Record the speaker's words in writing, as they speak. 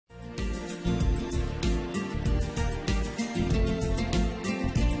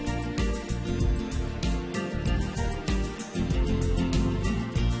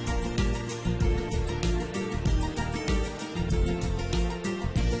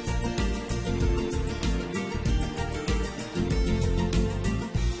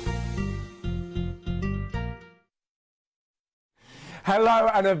Hello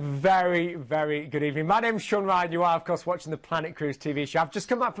and a very, very good evening. My name's Sean Ryan. You are, of course, watching the Planet Cruise TV show. I've just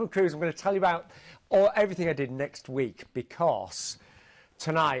come back from a cruise. I'm going to tell you about everything I did next week because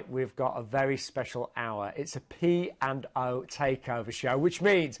tonight we've got a very special hour. It's a P&O Takeover show, which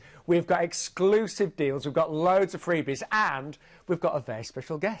means we've got exclusive deals, we've got loads of freebies, and we've got a very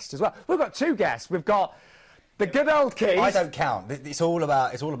special guest as well. We've got two guests. We've got the good old Keith. I don't count. It's all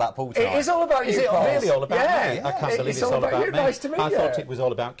about Paul tonight. It is all about you, Is it Paul. really all about me? Yeah. I can't believe it's all about you. me. Nice to meet I you. thought it was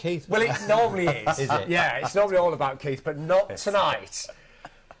all about Keith. Well, it normally is. Is it? Yeah, it's normally all about Keith, but not tonight.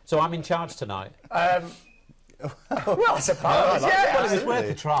 So I'm in charge tonight. Well, I suppose, yeah. Well, it was worth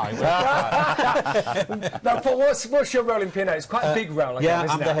a try. Now, Paul, what's your role in P&O? It's quite a big role, Yeah,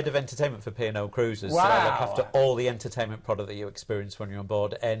 isn't I'm it? the head of entertainment for P&O Cruises. Wow. So I look after all the entertainment product that you experience when you're on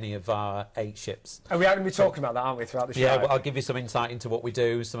board any of our 8 ships. And we are going to be talking about that, aren't we, throughout the show? Yeah, well, I'll give you some insight into what we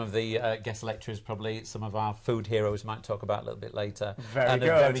do. Some of the guest lecturers, probably some of our food heroes might talk about a little bit later. Very good.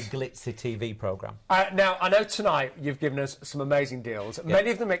 A very glitzy TV programme. Now, I know tonight you've given us some amazing deals, many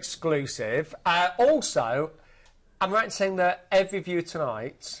of them exclusive. Also, I'm right in saying that every viewer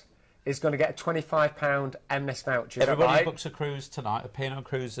tonight is going to get a £25 M&S voucher. Everybody right? who books a cruise tonight, a P&O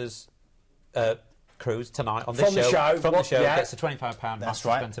Cruises cruise tonight on From this the show, gets a £25 That's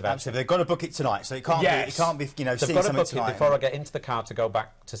right. expensive voucher. Absolutely. They've got to book it tonight, so it can't be, you know, They've seeing got to something book tonight. it before I get into the car to go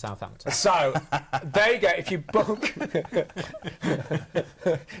back to Southampton. So, there you go. If you book...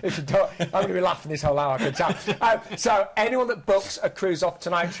 if you don't... I'm going to be laughing this whole hour, I can tell. So, anyone that books a cruise off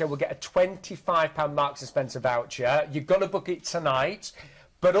tonight's show will get a £25 Marks & Spencer voucher. You've got to book it tonight.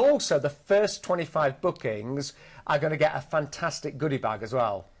 But also, the first 25 bookings are going to get a fantastic goodie bag as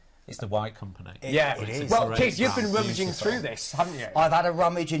well. It's the White Company. It is. Well, Keith, you've been rummaging through this, haven't you? I've had a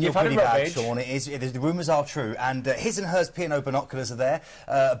rummage in You've your had a goodie bag, rummage. Sean. The rumours are true. And his and hers P&O binoculars are there,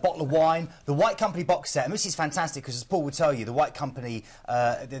 a bottle of wine, the White Company box set. And this is fantastic because, as Paul would tell you, the White Company,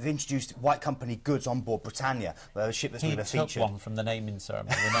 they've introduced White Company goods on board Britannia, a ship that's been featured. He took one from the naming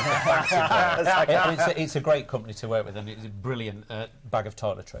ceremony. It's a great company to work with, and it's a brilliant bag of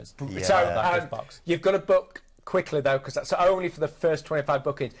toiletries. Yeah. So, you've got to book quickly, though, because that's only for the first 25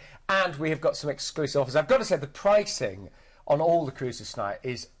 bookings. And we have got some exclusive offers. I've got to say, the pricing on all the cruises tonight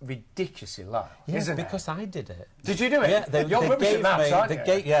is ridiculously low, isn't it? Because I did it. Did you do it? Yeah, they You're rubbish at maths, aren't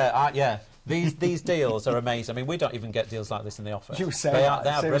you? Yeah. These deals are amazing. I mean, we don't even get deals like this in the office. You say they that,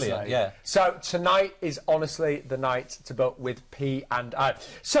 are seriously. brilliant. Yeah. So tonight is honestly the night to book with P&O.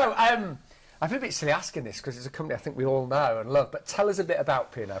 So I feel a bit silly asking this because it's a company I think we all know and love. But tell us a bit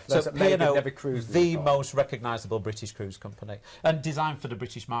about P&O for those that maybe have never cruised the before. most recognisable British cruise company and designed for the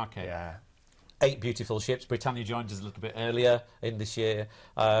British market. Yeah. 8 beautiful ships. Britannia joined us a little bit earlier in this year.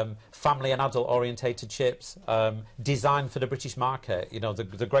 Family and adult orientated ships, designed for the British market. You know,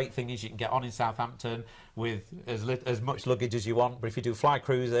 the great thing is you can get on in Southampton with as much luggage as you want, but if you do fly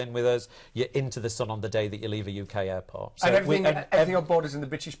cruising with us, you're into the sun on the day that you leave a UK airport. So and everything on board is in the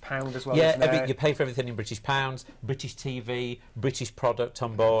British pound as well, yeah, isn't it? you pay for everything in British pounds, British TV, British product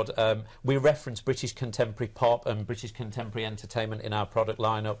on board. We reference British contemporary pop and British contemporary entertainment in our product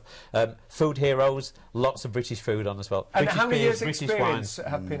lineup. Food heroes, lots of British food on as well. And British how many beers, years British experience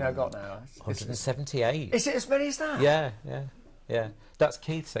wines. have P&O got now? 178. Is it as many as that? Yeah. That's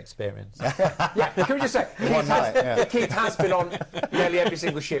Keith's experience. Yeah, can we just say, Keith has been on nearly every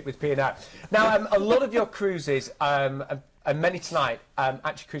single ship with P&O. Now, a lot of your cruises, and many tonight,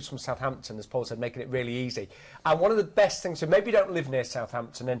 actually cruise from Southampton, as Paul said, making it really easy. And one of the best things, so maybe you don't live near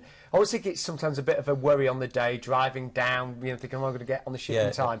Southampton, and I always think it's sometimes a bit of a worry on the day, driving down, you know, thinking, am I going to get on the ship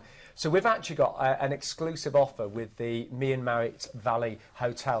in time? So we've actually got an exclusive offer with the Meon Marriott Valley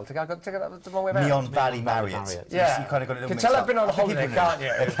Hotel. Take that the wrong way around. Meon Valley Marriott. Yeah. You kind of got it. You can tell I've been on holiday, can't you?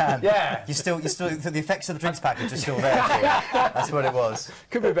 I can. Yeah. You're still. The effects of the drinks package are still there. That's what it was.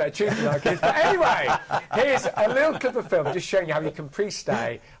 Could be a bit of truth in that, kids. But anyway, here's a little clip of film just showing you how you can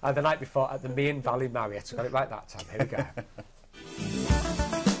pre-stay the night before at the Meon Valley Marriott. Got it right that time. Here we go.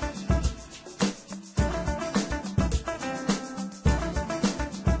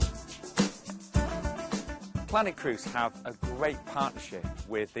 Planet Cruise have a great partnership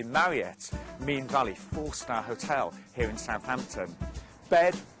with the Marriott Meon Valley 4-star hotel here in Southampton.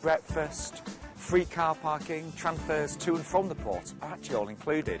 Bed, breakfast, free car parking, transfers to and from the port are actually all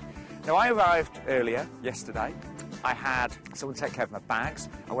included. Now, I arrived earlier yesterday. I had someone take care of my bags.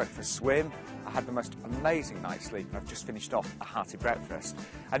 I went for a swim. I had the most amazing night's sleep, and I've just finished off a hearty breakfast.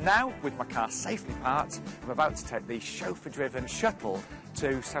 And now, with my car safely parked, I'm about to take the chauffeur-driven shuttle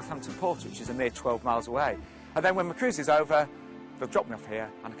to Southampton Port, which is a mere 12 miles away. And then when my cruise is over, they'll drop me off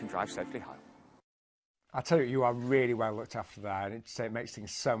here and I can drive safely home. I tell you, you are really well looked after there, and it makes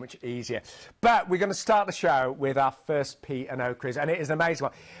things so much easier. But we're going to start the show with our first P&O cruise, and it is an amazing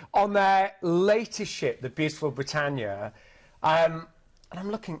one. On their latest ship, the beautiful Britannia, and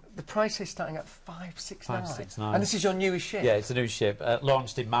I'm looking, the price is starting at $569. And this is your newest ship? Yeah, it's a new ship.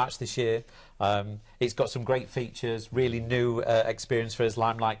 Launched in March this year. It's got some great features, really new experience for us,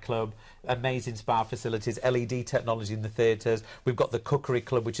 Limelight Club, amazing spa facilities, LED technology in the theatres. We've got the Cookery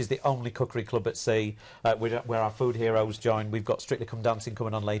Club, which is the only cookery club at sea, where our food heroes join. We've got Strictly Come Dancing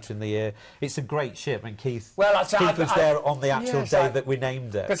coming on later in the year. It's a great ship, and Keith was there on the actual day that we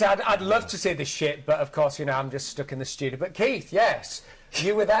named it. Because I'd love to see the ship, but of course, you know, I'm just stuck in the studio. But Keith, yes.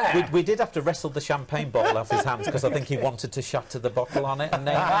 You were there. We did have to wrestle the champagne bottle off his hands because I think he wanted to shatter the bottle on it and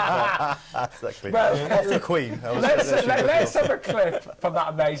name it. Exactly. Well, off the Queen. Let's have a clip from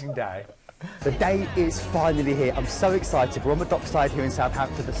that amazing day. The day is finally here. I'm so excited. We're on the dockside here in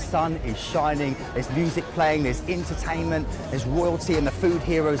Southampton. The sun is shining. There's music playing. There's entertainment. There's royalty and the food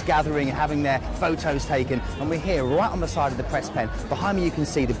heroes gathering and having their photos taken. And we're here right on the side of the press pen. Behind me you can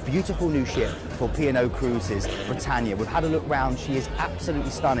see the beautiful new ship for P&O Cruises, Britannia. We've had a look round. She is absolutely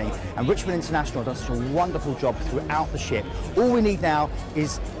stunning. And Richmond International does such a wonderful job throughout the ship. All we need now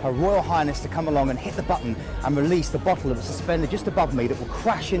is Her Royal Highness to come along and hit the button and release the bottle that was suspended just above me that will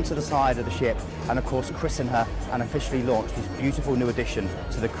crash into the side of the ship and of course christen her and officially launch this beautiful new addition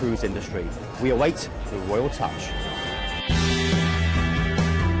to the cruise industry. We await the royal touch.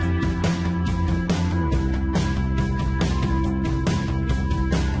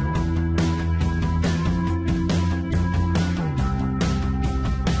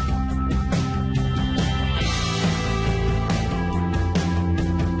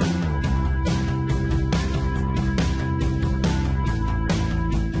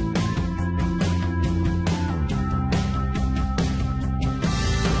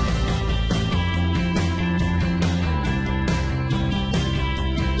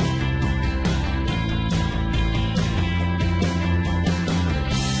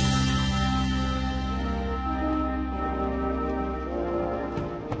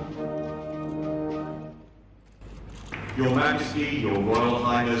 Your Majesty, Your Royal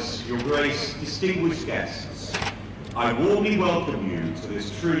Highness, Your Grace, distinguished guests, I warmly welcome you to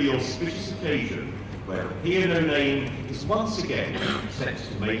this truly auspicious occasion where the P&O name is once again set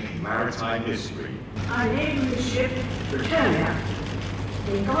to make maritime history. I name the ship Britannia.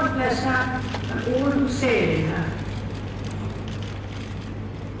 May God bless her and all who sail in her.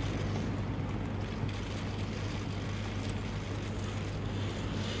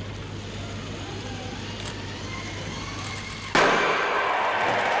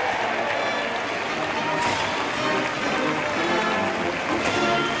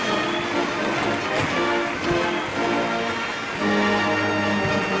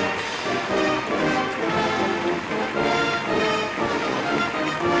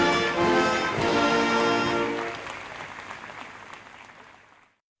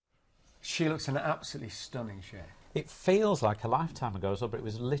 She looks an absolutely stunning ship. It feels like a lifetime ago, but it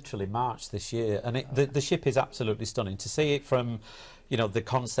was literally March this year, and the ship is absolutely stunning. To see it from, you know, the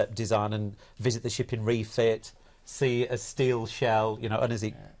concept design and visit the ship in refit, see a steel shell, you know, and as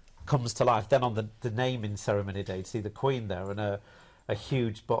it comes to life, then on the naming ceremony day, to see the Queen there and a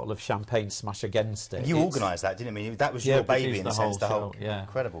huge bottle of champagne smash against it. You organised that, didn't you? I mean, that was your baby in a sense. The whole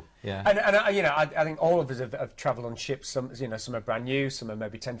incredible. Yeah. And you know, I think all of us have travelled on ships. Some, you know, some are brand new, some are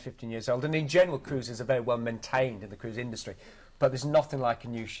maybe 10, 15 years old, and in general, cruises are very well maintained in the cruise industry. But there's nothing like a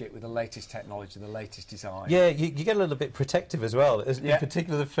new ship with the latest technology, the latest design. Yeah, you get a little bit protective as well. In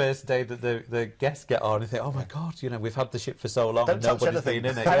particular, the first day that the guests get on, and think, oh my God, you know, we've had the ship for so long and nobody's been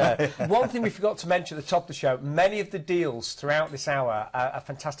in it. Yeah. One thing we forgot to mention at the top of the show, many of the deals throughout this hour are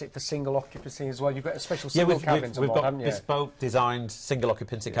fantastic for single occupancy as well. You've got a special single cabins on board, haven't you? We've got bespoke designed single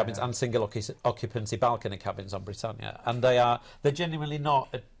occupancy cabins and single occupancy balcony cabins on Britannia, and they're genuinely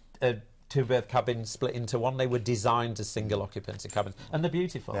not a two-berth cabins split into one. They were designed as single occupancy cabins, and they're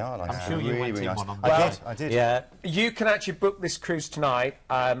beautiful. They are nice. I'm sure you went in one on I did. Yeah. You can actually book this cruise tonight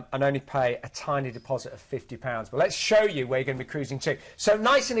and only pay a tiny deposit of £50. But let's show you where you're going to be cruising to. So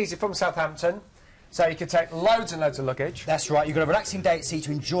nice and easy from Southampton. So you can take loads and loads of luggage. That's right. You've got a relaxing day at sea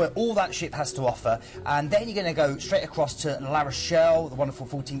to enjoy all that ship has to offer. And then you're going to go straight across to La Rochelle, the wonderful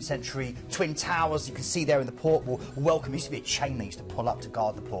 14th century Twin Towers you can see there in the port will welcome. There used to be a chain they used to pull up to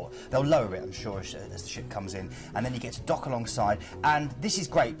guard the port. They'll lower it, I'm sure, as the ship comes in. And then you get to dock alongside. And this is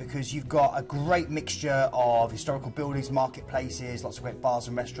great because you've got a great mixture of historical buildings, marketplaces, lots of great bars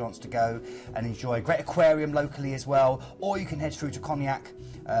and restaurants to go and enjoy. Great aquarium locally as well. Or you can head through to Cognac,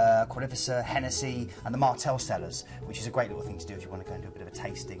 Corsica, Hennessy, Whiskey and the Martell cellars, which is a great little thing to do if you want to go and do a bit of a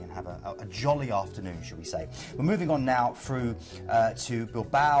tasting and have a jolly afternoon, shall we say. We're moving on now through to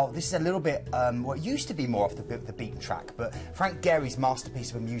Bilbao. This is a little bit what used to be more off the beaten track, but Frank Gehry's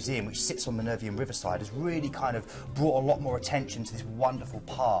masterpiece of a museum, which sits on the Nervian Riverside, has really kind of brought a lot more attention to this wonderful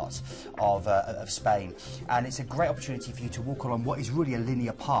part of Spain. And it's a great opportunity for you to walk along what is really a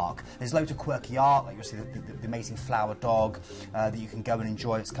linear park. There's loads of quirky art, like you'll see the amazing flower dog that you can go and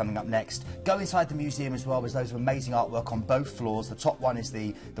enjoy. It's coming up next. Go inside the museum as well. There's loads of amazing artwork on both floors. The top one is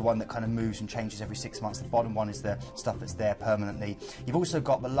the one that kind of moves and changes every 6 months. The bottom one is the stuff that's there permanently. You've also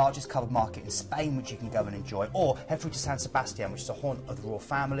got the largest covered market in Spain, which you can go and enjoy, or head through to San Sebastian, which is a haunt of the royal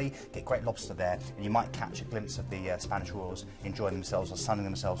family. Get great lobster there, and you might catch a glimpse of the Spanish royals enjoying themselves or sunning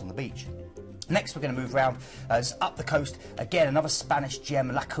themselves on the beach. Next, we're going to move round up the coast. Again, another Spanish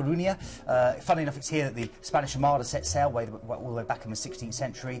gem, La Coruña. Funnily enough, it's here that the Spanish Armada set sail all the way back in the 16th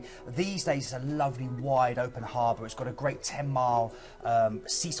century. These days, it's a lovely, wide, open harbour. It's got a great 10-mile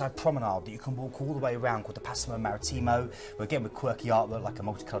seaside promenade that you can walk all the way around called the Paseo Maritimo. Again, with quirky artwork like a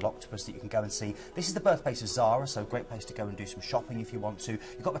multicoloured octopus that you can go and see. This is the birthplace of Zara, so a great place to go and do some shopping if you want to.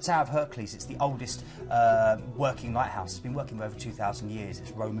 You've got the Tower of Hercules. It's the oldest working lighthouse. It's been working for over 2,000 years.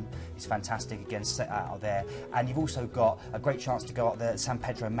 It's Roman. It's fantastic. Again, set out there, and you've also got a great chance to go up the San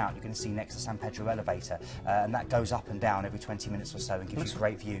Pedro Mount. You're going to see next to San Pedro elevator, and that goes up and down every 20 minutes or so and gives you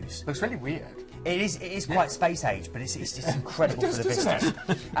great views. Looks really weird. It is quite space age, but it's just incredible for the visitors.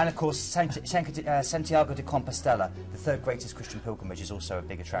 And of course, Santiago de Compostela, the third greatest Christian pilgrimage, is also a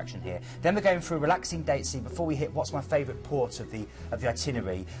big attraction here. Then we're going through a relaxing day at sea before we hit what's my favourite port of the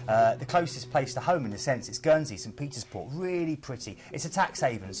itinerary. The closest place to home, in a sense, it's Guernsey, St Peter's Port. Really pretty. It's a tax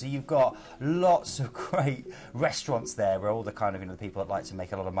haven, so you've got lots of great restaurants there where all the kind of the people that like to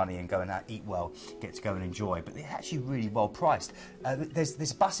make a lot of money and go and eat well get to go and enjoy. But they're actually really well priced.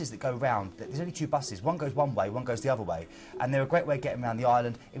 There's buses that go round. There's only 2 buses. One goes one way, one goes the other way, and they're a great way of getting around the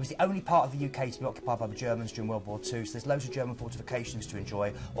island. It was the only part of the UK to be occupied by the Germans during World War II, so there's loads of German fortifications to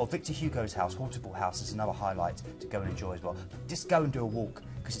enjoy. Or Victor Hugo's house, Hortable House, is another highlight to go and enjoy as well. Just go and do a walk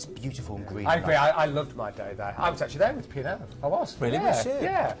because it's beautiful and green. I agree. I loved my day there. I was actually there with P&O. I was. Really?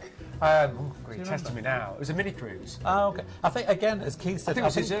 Yeah. Yeah. You're testing me now. It was a mini cruise. Oh, okay. I think, again, as Keith said,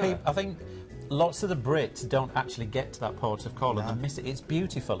 I think lots of the Brits don't actually get to that port of call and they miss it. It's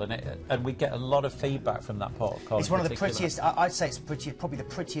beautiful, and we get a lot of feedback from that port of call. It's one of the prettiest. I'd say it's probably the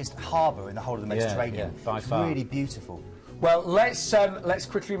prettiest harbour in the whole of the Mediterranean. Yeah, by far. Really beautiful. Well, let's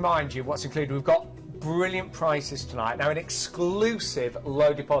quickly remind you what's included. We've got brilliant prices tonight. Now, an exclusive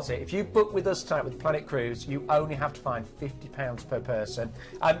low deposit. If you book with us tonight with Planet Cruise, you only have to find £50 per person.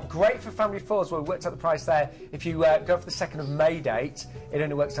 Great for family of 4 as well. We worked out the price there. If you go for the 2nd of May date, it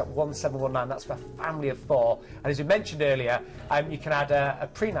only works out 1719. That's for a family of 4. And as we mentioned earlier, you can add a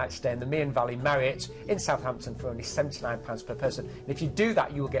pre-night stay in the Meon Valley Marriott in Southampton for only £79 per person. And if you do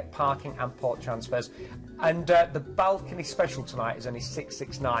that, you will get parking and port transfers. And the balcony special tonight is only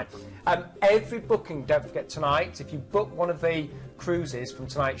 £669. Every booking, don't forget tonight, if you book one of the cruises from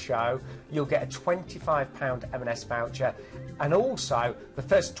tonight's show, you'll get a £25 M&S voucher. And also, the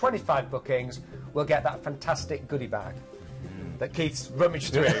first 25 bookings will get that fantastic goodie bag that Keith's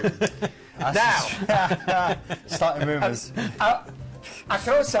rummaged through. Now, starting rumours. I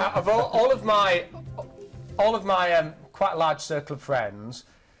can also, of all of my quite a large circle of friends,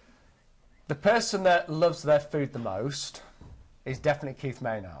 the person that loves their food the most is definitely Keith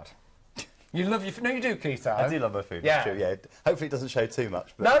Maynard. You love your food. No, you do, Keith. Though. I do love my food. Yeah. It's true. Yeah. Hopefully, it doesn't show too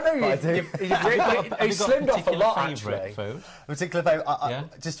much. But, No, but you've slimmed off a lot, actually. Food? Particular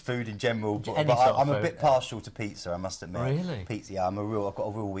favourite, just food in general. But I'm a bit partial to pizza, I must admit. Really? Pizza. Yeah, I've got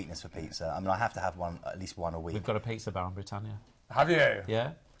a real weakness for pizza. I mean, I have to have at least one a week. We've got a pizza bar in Britannia. Have you?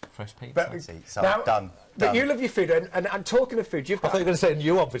 Yeah. Fresh pizza. So now, done. But you love your food, and talking of food, you've got... I thought you were going to say, and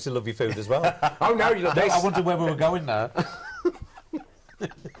you obviously love your food as well. Oh, no, you love this. I wondered where we were going now.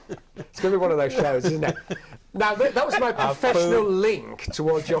 It's going to be one of those shows, isn't it? Now, that was my professional link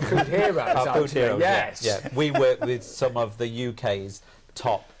towards your food heroes. Our food heroes, yes. Yeah. We work with some of the UK's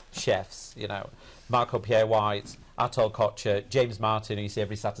top chefs, you know, Marco Pierre White, Atul Kocher, James Martin, who you see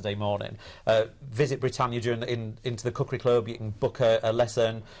every Saturday morning. Visit Britannia into the cookery club. You can book a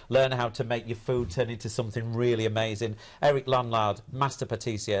lesson, learn how to make your food turn into something really amazing. Eric Lanlard, master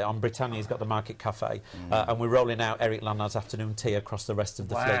patissier on Britannia, he's got the Market Cafe, and we're rolling out Eric Lanlard's afternoon tea across the rest of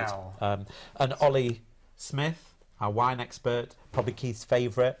the fleet. And Ollie Smith, our wine expert, probably Keith's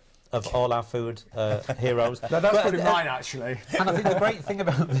favourite of all our food heroes. No, that's probably mine, actually. And I think the great thing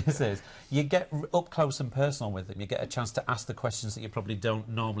about this is you get up close and personal with them. You get a chance to ask the questions that you probably don't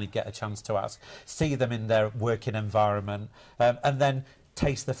normally get a chance to ask, see them in their working environment, and then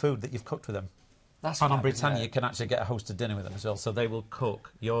taste the food that you've cooked with them. That's and on Britannia, you can actually get a hosted dinner with them as well. So they will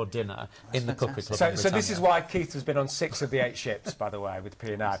cook your dinner in the cookery club. So this is why Keith has been on 6 of the 8 ships, by the way, with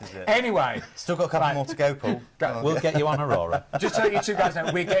P&O. Anyway, still got a couple more to go, Paul. We'll get you on Aurora. Just to let you two guys know,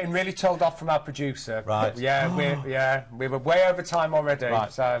 we're getting really told off from our producer. Right. Yeah, we were way over time already.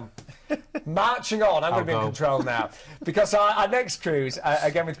 Right. So marching on, I'm going to be in control now, because our next cruise,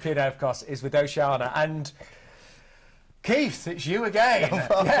 again with P&O, of course, is with Oceana. And Keith, it's you again.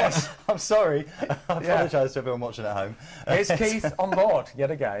 Yes. I'm sorry. I apologise to everyone watching at home. Here's Keith on board yet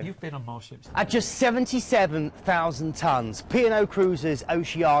again. You've been on more ships. At just 77,000 tonnes, P&O Cruises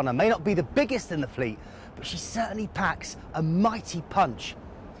Oceana may not be the biggest in the fleet, but she certainly packs a mighty punch.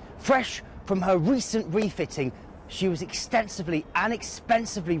 Fresh from her recent refitting, she was extensively and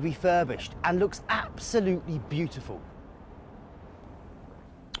expensively refurbished and looks absolutely beautiful.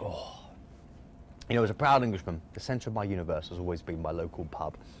 Oh. You know, as a proud Englishman, the centre of my universe has always been my local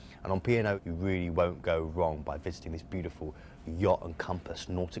pub. And on P&O, you really won't go wrong by visiting this beautiful yacht and compass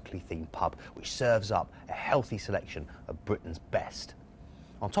nautically themed pub, which serves up a healthy selection of Britain's best.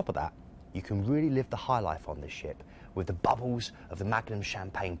 On top of that, you can really live the high life on this ship with the bubbles of the Magnum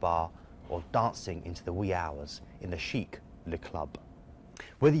Champagne bar or dancing into the wee hours in the chic Le Club.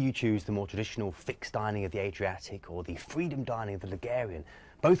 Whether you choose the more traditional fixed dining of the Adriatic or the freedom dining of the Ligurian,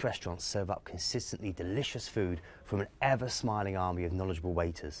 both restaurants serve up consistently delicious food from an ever-smiling army of knowledgeable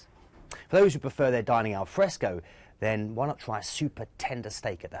waiters. For those who prefer their dining al fresco, then why not try a super tender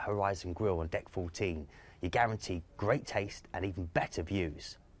steak at the Horizon Grill on Deck 14? You guarantee great taste and even better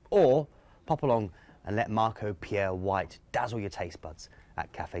views. Or pop along and let Marco Pierre White dazzle your taste buds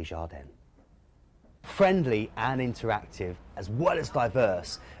at Café Jardin. Friendly and interactive, as well as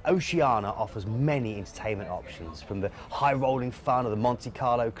diverse, Oceana offers many entertainment options, from the high-rolling fun of the Monte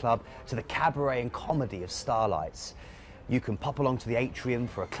Carlo Club to the cabaret and comedy of Starlights. You can pop along to the atrium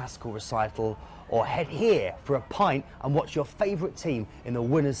for a classical recital, or head here for a pint and watch your favourite team in the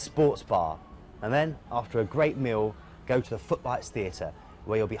Winners Sports Bar. And then, after a great meal, go to the Footlights Theatre,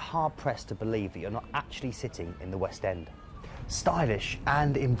 where you'll be hard-pressed to believe that you're not actually sitting in the West End. Stylish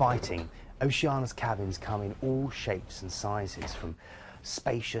and inviting, Oceana's cabins come in all shapes and sizes, from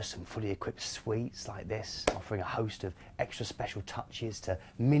spacious and fully equipped suites like this, offering a host of extra special touches, to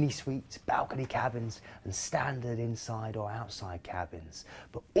mini suites, balcony cabins and standard inside or outside cabins.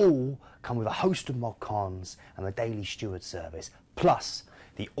 But all come with a host of mod cons and a daily steward service, plus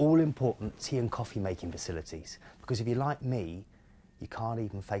the all-important tea and coffee making facilities. Because if you're like me, you can't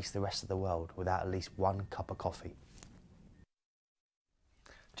even face the rest of the world without at least one cup of coffee.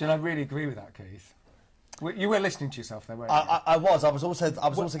 Do you know, I really agree with that, Keith. You were listening to yourself there, weren't you? I was. I was also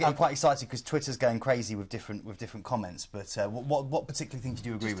getting quite excited because Twitter's going crazy with different comments. But what particular thing did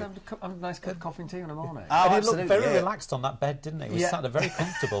you agree with? Just have a nice cup of coffee and tea on a morning. Oh, and he looked very relaxed on that bed, didn't he? He was sat there very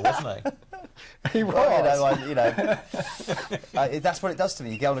comfortable, wasn't he? He was. That's what it does to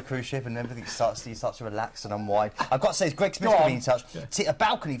me. You get on a cruise ship and everything starts to relax and unwind. I've got to say, Greg Smith has been in touch. Yeah. A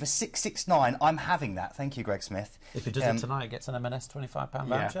balcony for $669. I'm having that. Thank you, Greg Smith. If he does it tonight, he gets an M&S £25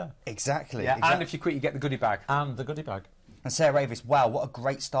 voucher. Exactly. Yeah. And if you quit, you get the goodie bag. And the goodie bag. And Sarah Ravis, wow, what a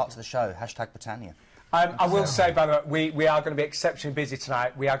great start to the show. Hashtag Britannia. I will say, by the way, we are going to be exceptionally busy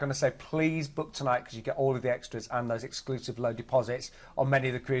tonight. We are going to say, please book tonight, because you get all of the extras and those exclusive low deposits on many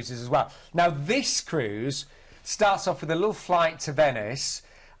of the cruises as well. Now, this cruise starts off with a little flight to Venice,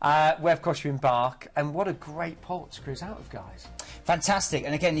 where, of course, you embark. And what a great port to cruise out of, guys. Fantastic.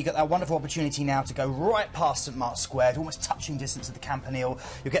 And again, you've got that wonderful opportunity now to go right past St Mark's Square, almost touching distance of the Campanile.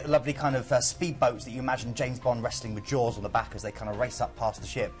 You'll get the lovely kind of speedboats that you imagine James Bond wrestling with Jaws on the back as they kind of race up past the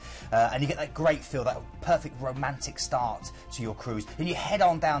ship. And you get that great feel, that perfect romantic start to your cruise. Then you head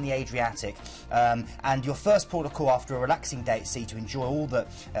on down the Adriatic, and your first port of call after a relaxing day at sea to enjoy all that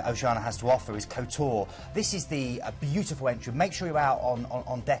Oceana has to offer is Kotor. This is the beautiful entry. Make sure you're out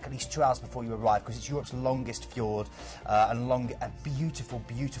on deck at least 2 hours before you arrive, because it's Europe's longest fjord and a beautiful,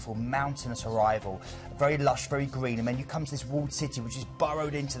 beautiful mountainous arrival. Very lush, very green, and then you come to this walled city which is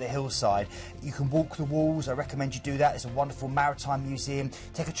burrowed into the hillside. You can walk the walls. I recommend you do that. It's a wonderful maritime museum.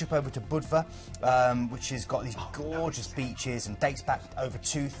 Take a trip over to Budva, which has got these gorgeous beaches and dates back over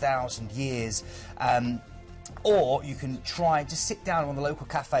 2,000 years. Or you can try to sit down on the local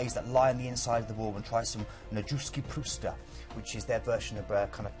cafes that lie on the inside of the wall and try some Najuski Prusta, which is their version of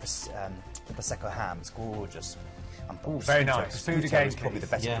kind of the Prosecco ham. It's gorgeous. Very nice. Food again is probably the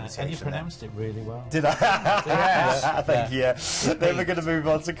best pronunciation. And you pronounced it really well. Did I? Yes. Thank you. Then we're going to move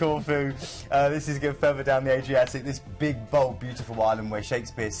on to Corfu. This is going further down the Adriatic. This big, bold, beautiful island where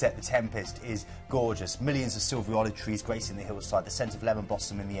Shakespeare set The Tempest is gorgeous. Millions of silvery olive trees gracing the hillside, the scent of lemon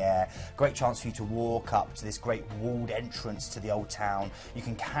blossom in the air. Great chance for you to walk up to this great walled entrance to the old town. You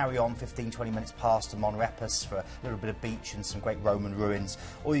can carry on 15-20 minutes past to Monrepus for a little bit of beach and some great Roman ruins,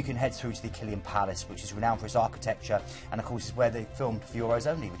 or you can head through to the Achillean Palace, which is renowned for its architecture, and of course is where they filmed Fjords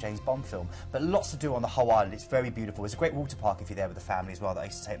Only, the James Bond film. But lots to do on the whole island. It's very beautiful. There's a great water park if you're there with the family as well that I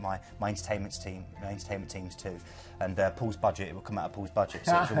used to take my entertainment teams to. And Paul's budget, it will come out of Paul's budget,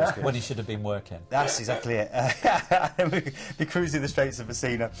 so it's always good. When he should have been working. That's exactly it. We'll be cruising the Straits of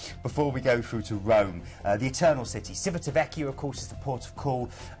Messina before we go through to Rome. The Eternal City. Civitavecchia, of course, is the port of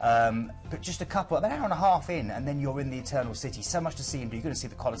call, but just about an hour and a half in, and then you're in the Eternal City. So much to see and do. You're going to see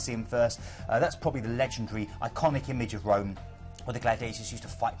the Colosseum first. That's probably the legendary, iconic image of Rome, where the gladiators used to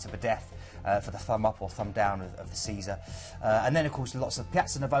fight to the death for the thumb up or thumb down of the Caesar. And then, of course, lots of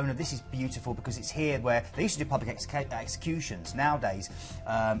Piazza Navona. This is beautiful because it's here where they used to do public executions. Nowadays,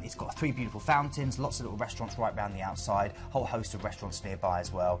 it's got 3 beautiful fountains, lots of little restaurants right around the outside, a whole host of restaurants nearby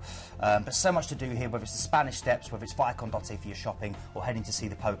as well. But so much to do here, whether it's the Spanish Steps, whether it's Via Condotte for your shopping, or heading to see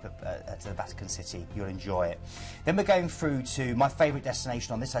the Pope to the Vatican City. You'll enjoy it. Then we're going through to my favourite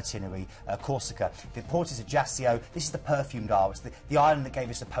destination on this itinerary, Corsica. The port is Ajaccio. This is the perfumed isle. It's the island that gave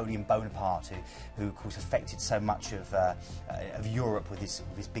us Napoleon Bonaparte, who of course affected so much of Europe with his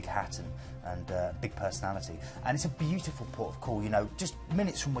big hat and big personality. And it's a beautiful port of call. You know, just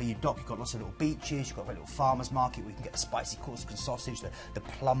minutes from where you dock, you've got lots of little beaches, you've got a little farmer's market where you can get the spicy Corsican sausage, the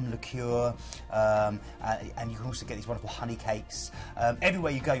plum liqueur, and you can also get these wonderful honey cakes.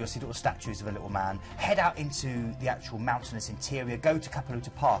 Everywhere you go, you'll see little statues of a little man. Head out into the actual mountainous interior, go to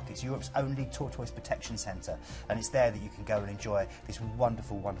Capilouta Park. It's Europe's only tortoise protection centre, and it's there that you can go and enjoy this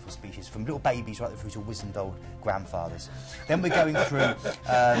wonderful, wonderful species, from little babies right through to wizened old grandfathers. Then we're going through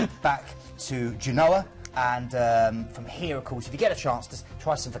back to Genoa, and from here, of course, if you get a chance, just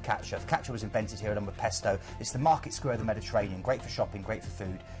try some focaccia. Focaccia was invented here along with pesto. It's the market square of the Mediterranean, great for shopping, great for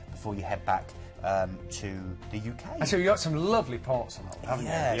food, before you head back to the UK. And so you've got some lovely ports on that one, haven't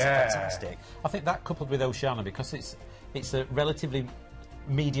you? It's fantastic. I think that, coupled with Oceana, because it's a relatively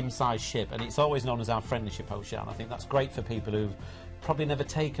medium-sized ship, and it's always known as our friendly ship, Oceana. I think that's great for people who've probably never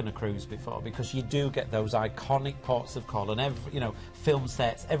taken a cruise before, because you do get those iconic ports of call, and film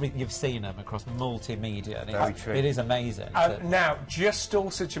sets, you've seen them across multimedia, and it is amazing. Now, just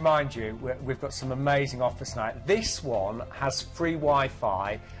also to remind you, we've got some amazing offers tonight. This one has free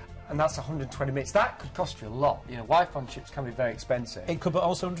Wi-Fi, and that's 120 minutes. That could cost you a lot. You know, Wi-Fi on ships can be very expensive. It could, but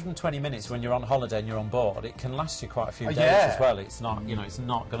also 120 minutes when you're on holiday and you're on board. It can last you quite a few days as well. It's not, it's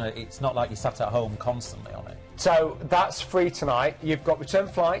not like you sat at home constantly on it. So that's free tonight. You've got return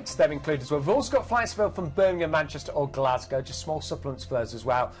flights, they're included as well. We've also got flights available from Birmingham, Manchester or Glasgow, just small supplements for those as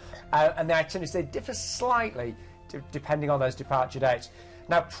well. And the itineraries, they differ slightly depending on those departure dates.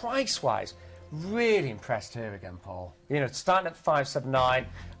 Now, price-wise, really impressed here again, Paul. You know, starting at 579,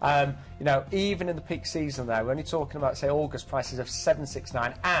 you know, even in the peak season there, we're only talking about, say, August prices of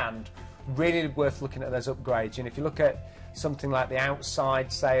 769, and really worth looking at those upgrades. And if you look at something like the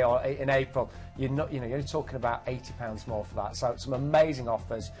outside, say, or in April, you're only talking about £80 more for that. So some amazing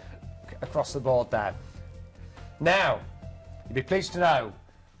offers across the board there. Now, you'll be pleased to know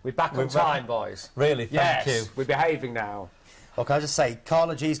we're back on time, boys. Really, thank you. We're behaving now. Well, can I just say,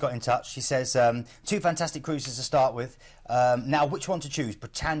 Carla G's got in touch. She says, 2 fantastic cruises to start with. Now, which one to choose?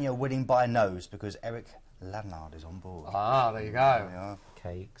 Britannia winning by a nose, because Eric Lanard is on board. Ah, there you go.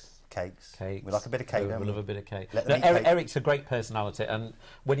 Cakes. We like a bit of cake, don't we? We love a bit of cake. Eric's a great personality, and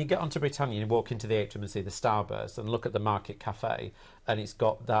when you get onto Britannia, you walk into the atrium and see the Starburst and look at the Market Cafe, and it's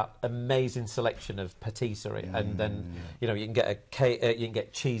got that amazing selection of patisserie, and then you can get a cake, you can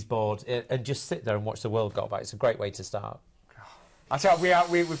get cheese board, and just sit there and watch the world go by. It's a great way to start. I tell you,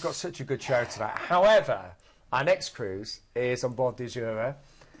 we've got such a good show tonight. However, our next cruise is on board the Azura,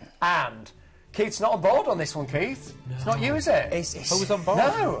 and Keith's not on board on this one, Keith. No. It's not you, is it? Who's on board?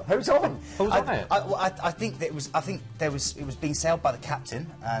 No, who's on? Who's on it? I think it was being sailed by the captain,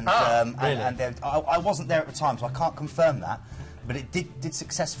 and really? I wasn't there at the time, so I can't confirm that. But it did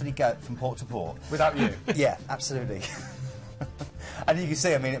successfully go from port to port without you. Yeah, absolutely. And you can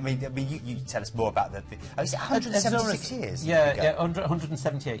see, I mean, you tell us more about the. Is it 176 years? Yeah,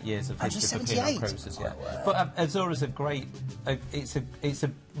 178 years of history for P&O cruises. Yeah, but Azura's a great. It's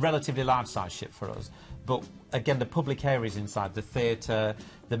a relatively large-sized ship for us, but again, the public areas inside, the theatre,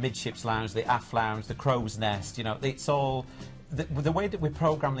 the midships lounge, the aft lounge, the crow's nest, you know, it's all... The way that we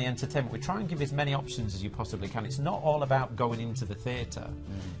programme the entertainment, we try and give as many options as you possibly can. It's not all about going into the theatre.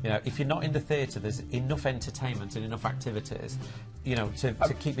 You know, if you're not in the theatre, there's enough entertainment and enough activities, you know, to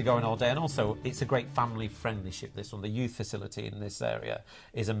keep you going all day. And also, it's a great family-friendly ship, this one. The youth facility in this area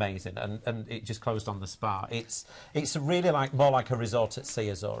is amazing, and it just closed on the Spa. It's really more like a resort at sea,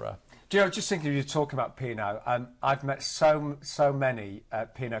 Azura. Do you know, just thinking you're talking about P&O, I've met so many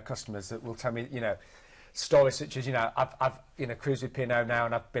P&O customers that will tell me, you know, stories such as, you know, I've you know, cruised with P&O now,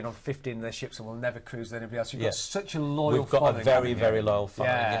 and I've been on 15 of their ships and will never cruise with anybody else. You've got such a loyal following. We've got a very loyal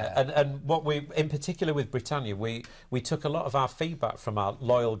following, And what we, in particular with Britannia, we took a lot of our feedback from our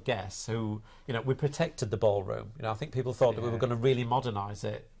loyal guests who, you know, we protected the ballroom. You know, I think people thought that we were going to really modernise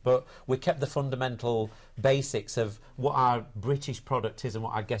it, but we kept the fundamental basics of what our British product is and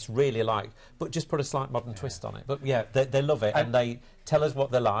what our guests really like, but just put a slight modern twist on it. But yeah, they love it, and they tell us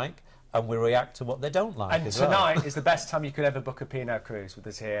what they like, and we react to what they don't like. And tonight is the best time you could ever book a P&O cruise with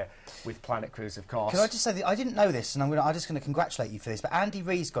us here, with Planet Cruise, of course. Can I just say that I didn't know this, and I'm just going to congratulate you for this, but Andy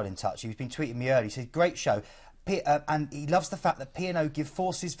Rees got in touch. He's been tweeting me earlier. He said, great show. And he loves the fact that P&O give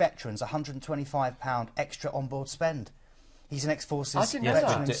Forces veterans £125 extra on-board spend. He's an ex-Forces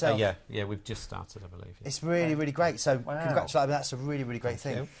veteran himself. Yeah, we've just started, I believe. It's really, really great. So, congratulations. That's a really, really great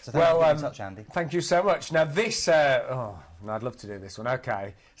thing. So thank you for getting in touch, Andy. Thank you so much. Now, this... I'd love to do this one.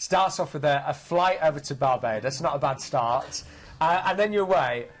 OK. Starts off with a flight over to Barbados. Not a bad start. And then you're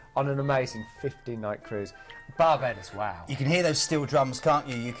away on an amazing 15-night cruise. Barbados, wow. You can hear those steel drums, can't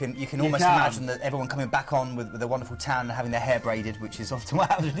you? You can almost imagine that everyone coming back on with a wonderful tan and having their hair braided, which is often what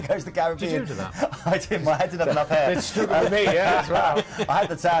happens when you go to the Caribbean. Did you do that? I did. My head didn't have enough hair. It's struggled with me, as well. I had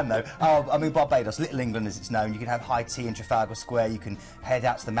the tan, though. Oh, I mean, Barbados, Little England as it's known. You can have high tea in Trafalgar Square. You can head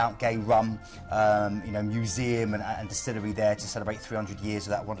out to the Mount Gay Rum, you know, museum and distillery there to celebrate 300 years of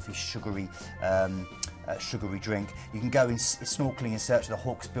that wonderfully sugary drink. You can go in snorkelling in search of the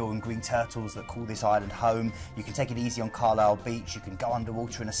hawksbill and green turtles that call this island home. You can take it easy on Carlisle Beach. You can go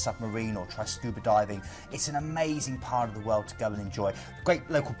underwater in a submarine or try scuba diving. It's an amazing part of the world to go and enjoy. Great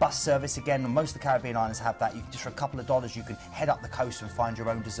local bus service again. Most of the Caribbean islands have that. You can just for a couple of dollars you can head up the coast and find your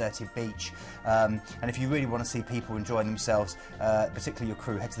own deserted beach. And if you really want to see people enjoying themselves, particularly your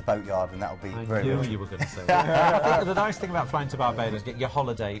crew, head to the boatyard and that'll be very I knew you were going to say that. I think the nice thing about flying to Barbados, your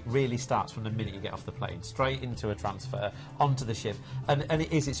holiday really starts from the minute you get off the plane. Straight into a transfer onto the ship, and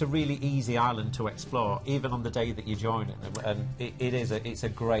it's a really easy island to explore even on the day that you join it, and it's a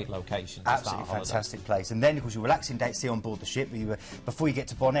great location to absolutely start fantastic place. And then of course your relaxing day at sea on board the ship before you get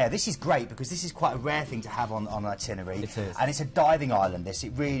to Bonaire. This is great because this is quite a rare thing to have on an itinerary. It is, and it's a diving island, this,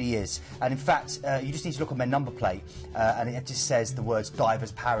 it really is. And in fact you just need to look on their number plate and it just says the words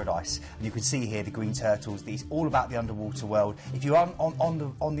Divers Paradise, and you can see here the green turtles. It's all about the underwater world. If you're on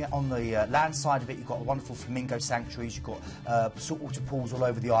the land side of it, you've got wonderful flamingo sanctuaries, you've got saltwater pools all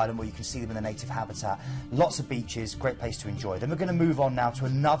over the island where you can see them in their native habitat. Lots of beaches, great place to enjoy. Then we're going to move on now to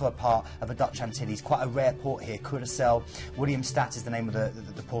another part of the Dutch Antilles, quite a rare port here, Curaçao. Williamstad is the name of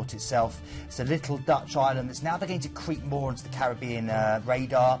the port itself. It's a little Dutch island that's now beginning to creep more into the Caribbean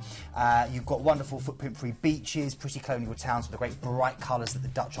radar. You've got wonderful footprint-free beaches, pretty colonial towns with the great bright colours that the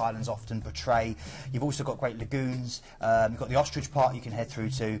Dutch islands often portray. You've also got great lagoons. You've got the ostrich part you can head through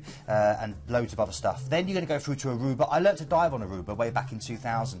to, and loads of other stuff. Then you're going to go through to Aruba. I learnt to dive on Aruba way back in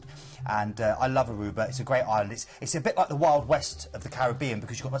 2000, and I love Aruba. It's a great island. It's a bit like the Wild West of the Caribbean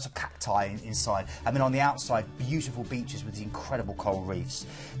because you've got lots of cacti inside, and then on the outside, beautiful beaches with the incredible coral reefs.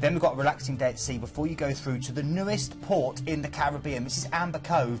 Then we've got a relaxing day at sea before you go through to the newest port in the Caribbean. This is Amber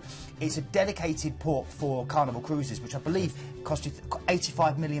Cove. It's a dedicated port for Carnival Cruises, which I believe cost you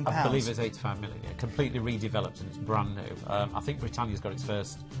 £85 million. I believe it's 85 million, yeah. Completely redeveloped and it's brand new. I think Britannia's got its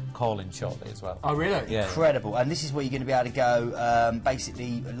first call-in shortly as well. Oh, really? Yeah. Incredible. And this is where you're going to be able to go,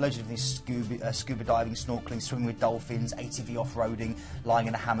 basically, loads of things, scuba diving, snorkelling, swimming with dolphins, ATV off-roading, lying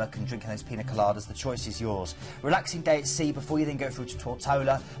in a hammock and drinking those pina coladas. The choice is yours. Relaxing day at sea before you then go through to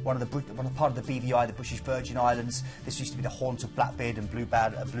Tortola, part of the BVI, the British Virgin Islands. This used to be the haunt of Blackbeard and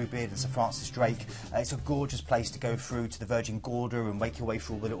Bluebeard and Sir Francis Drake. It's a gorgeous place to go through to the Virgin Gorda and wake your way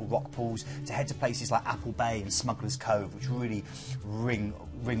through all the little rock pools, to head to places like Apple Bay and Smuggler's Cove, which really ring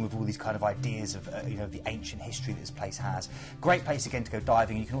with all these kind of ideas of you know, the ancient history that this place has. Great place again to go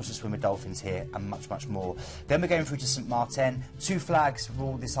diving. You can also swim with dolphins here and much, much more. Then we're going through to St Martin. 2 flags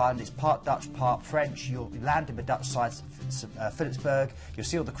rule this island. It's part Dutch, part French. You'll land in the Dutch side, Philipsburg. You'll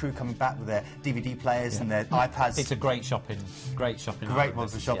see all the crew coming back with their DVD players and their iPads. It's a great shopping. Great one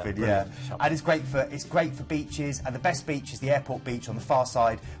for shopping, yeah. And it's great for beaches. And the best beach is the airport beach on the far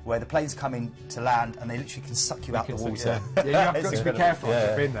side, where the planes come in to land and they literally can suck you out the water. Yeah, you have got to be careful.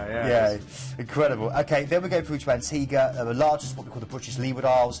 Yeah. Been there, yeah, incredible. Okay, then we go through to Antigua, the largest, what we call the British Leeward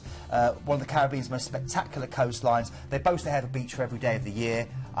Isles, one of the Caribbean's most spectacular coastlines. They boast they have a beach for every day of the year.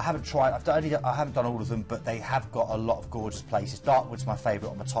 I haven't tried. I haven't done all of them, but they have got a lot of gorgeous places. Dartwood's my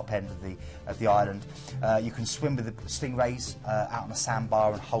favourite on the top end of the island. You can swim with the stingrays out on a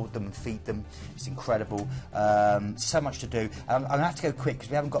sandbar and hold them and feed them. It's incredible. So much to do. I'm going to have to go quick because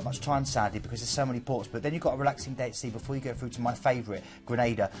we haven't got much time, sadly, because there's so many ports. But then you've got a relaxing day at sea before you go through to my favourite,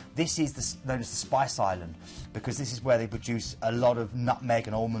 Grenada. This is known as the Spice Island because this is where they produce a lot of nutmeg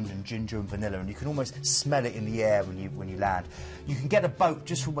and almond and ginger and vanilla, and you can almost smell it in the air when you land. You can get a boat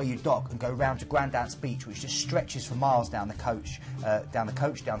just from where you dock and go round to Grandance Beach, which just stretches for miles down the coast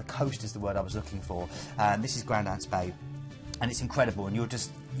is the word I was looking for. And this is Grandance Bay, and it's incredible. And you'll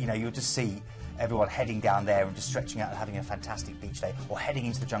just see everyone heading down there and just stretching out and having a fantastic beach day, or heading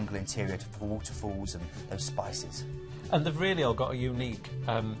into the jungle interior for waterfalls and those spices. And they've really all got a unique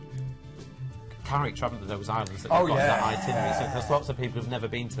character, haven't they, those islands that they've got in that itinerary. So, because lots of people who've never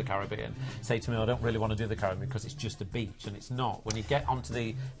been to the Caribbean say to me, I don't really want to do the Caribbean because it's just a beach, and it's not. When you get onto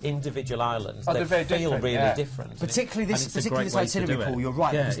the individual islands, they feel really different. Particularly this itinerary, Paul, you're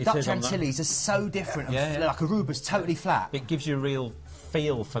right, because Dutch Antilles are so different. Like Aruba's totally flat. It gives you a real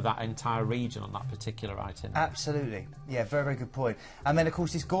feel for that entire region on that particular itinerary. Absolutely. Yeah, very, very good point. And then, of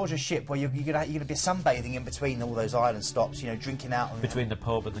course, this gorgeous ship where you're going to be sunbathing in between all those island stops, you know, drinking out. Between the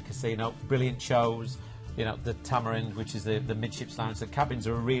pub and the casino. Brilliant shows. You know, the Tamarind, which is the midships lounge. The cabins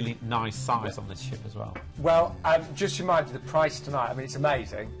are a really nice size on this ship as well. Well, just remind you the price tonight. I mean, it's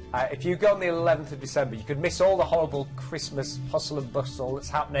amazing. If you go on the 11th of December, you could miss all the horrible Christmas hustle and bustle that's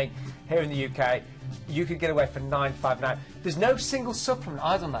happening here in the UK. You could get away for £9.59. There's no single supplement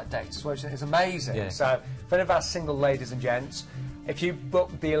either on that date, which is amazing. Yeah. So, for any of our single ladies and gents, if you book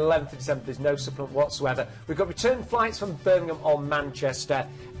the 11th of December, there's no supplement whatsoever. We've got return flights from Birmingham or Manchester,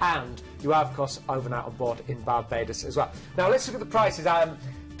 and you are, of course, overnight on board in Barbados as well. Now, let's look at the prices.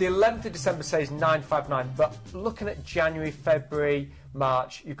 The 11th of December says £9.59, but looking at January, February,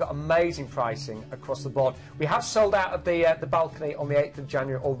 March, you've got amazing pricing across the board. We have sold out of the balcony on the 8th of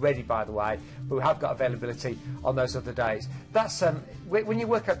January already, by the way, but we have got availability on those other days. That's when you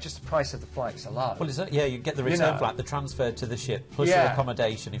work out just the price of the flights alone. Well, you get the return flight, the transfer to the ship, plus your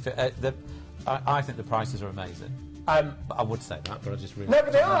accommodation. I think the prices are amazing. I would say that, but I just really... No,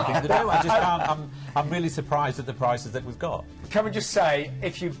 but they are! I just can't. I'm really surprised at the prices that we've got. Can we just say,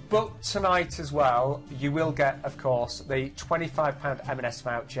 if you book tonight as well, you will get, of course, the £25 M&S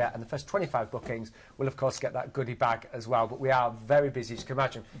voucher, and the first 25 bookings will, of course, get that goodie bag as well. But we are very busy, as you can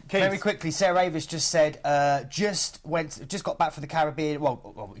imagine. Keith? Very quickly, Sarah Avis just said, just got back from the Caribbean,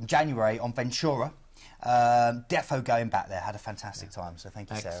 well, in January on Ventura. Defo going back there, had a fantastic time, so thank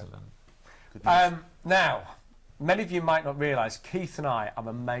you, Sarah. Excellent. Good news. Now, many of you might not realise, Keith and I are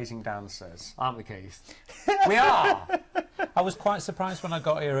amazing dancers, aren't we, Keith? We are! I was quite surprised when I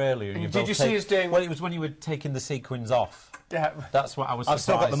got here earlier. Did you see us doing... Well, it was when you were taking the sequins off. Yeah. That's what I was surprised. I've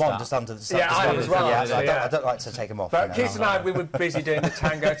still got them on, just under the... Yeah, I as well. I don't like to take them off. But Keith and I, we were busy doing the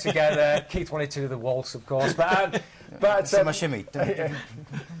tango together. Keith wanted to do the waltz, of course. But my shimmy.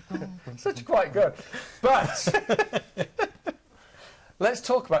 Such quite good. But let's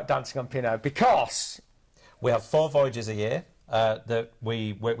talk about dancing on P&O, because... We have 4 voyages a year that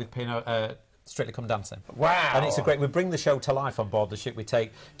we work with P&O, Strictly Come Dancing. Wow! And it's a great... We bring the show to life on board the ship. We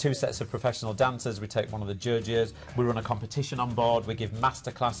take 2 sets of professional dancers. We take one of the judges. We run a competition on board. We give master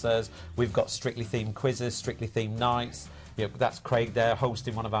classes. We've got Strictly themed quizzes, Strictly themed nights. You know, that's Craig there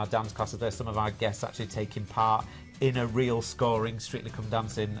hosting one of our dance classes. There's some of our guests actually taking part in a real scoring Strictly Come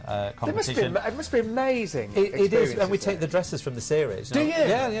Dancing competition. It must be amazing. It is, and we take the dresses from the series. Do you?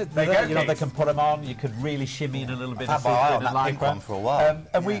 Yeah. They can put them on. You could really shimmy in a little bit of sequin and pink one for a while.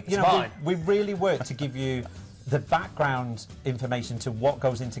 And we really work to give you the background information to what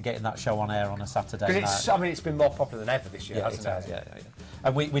goes into getting that show on air on a Saturday night. I mean, it's been more popular than ever this year, hasn't it? Yeah.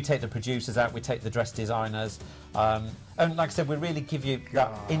 And we take the producers out, we take the dress designers, and like I said, we really give you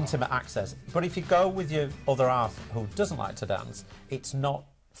that intimate access. But if you go with your other half who doesn't like to dance, it's not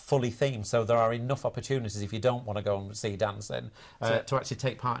fully themed, so there are enough opportunities if you don't want to go and see dancing to actually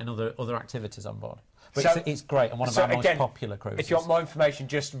take part in other activities on board. But so, it's great and one of our most popular cruises. If you want more information,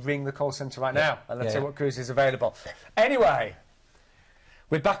 just ring the call centre right now and let's see what cruise is available. Anyway,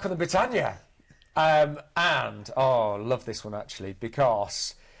 we're back on the Britannia. And, oh, I love this one actually,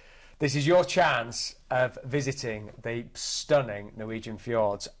 because this is your chance of visiting the stunning Norwegian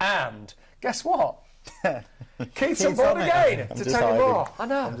fjords. And guess what? Keith's on board again to tell you more. I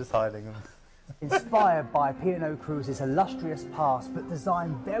know. I'm just hiding them. Inspired by P&O Cruises' illustrious past, but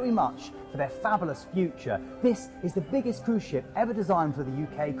designed very much for their fabulous future, this is the biggest cruise ship ever designed for the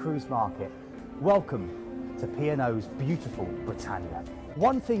UK cruise market. Welcome to P&O's beautiful Britannia.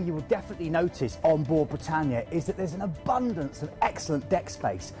 One thing you will definitely notice on board Britannia is that there's an abundance of excellent deck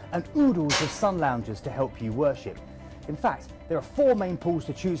space and oodles of sun loungers to help you worship. In fact, there are 4 main pools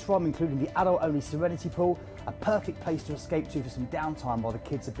to choose from, including the adult-only Serenity Pool, a perfect place to escape to for some downtime while the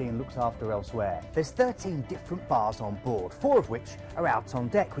kids are being looked after elsewhere. There's 13 different bars on board, 4 of which are out on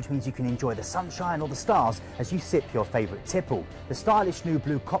deck, which means you can enjoy the sunshine or the stars as you sip your favourite tipple. The stylish new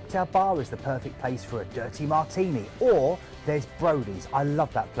blue cocktail bar is the perfect place for a dirty martini, or there's Brody's. I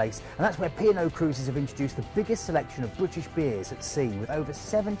love that place, and that's where P&O Cruises have introduced the biggest selection of British beers at sea, with over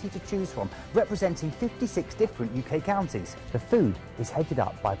 70 to choose from, representing 56 different UK counties. The food is headed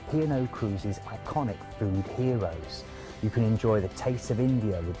up by P&O Cruises' iconic food heroes. You can enjoy the taste of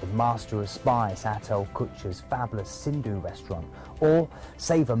India with the Master of Spice Atal Kutcher's fabulous Sindhu restaurant, or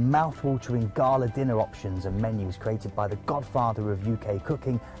savour mouth-watering gala dinner options and menus created by the godfather of UK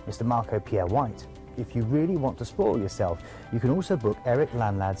cooking, Mr. Marco Pierre White. If you really want to spoil yourself, you can also book Eric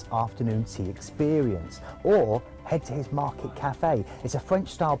Landlad's afternoon tea experience, or head to his Market Cafe. It's a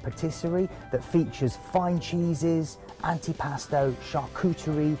French-style patisserie that features fine cheeses, antipasto,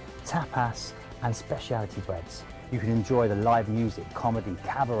 charcuterie, tapas and specialty breads. You can enjoy the live music, comedy,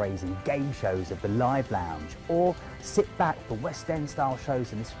 cabarets and game shows of the Live Lounge, or sit back for West End style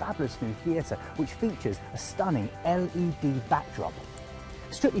shows in this fabulous new theatre, which features a stunning LED backdrop.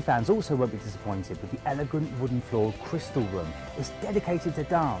 Strictly fans also won't be disappointed with the elegant wooden-floored Crystal Room. It's dedicated to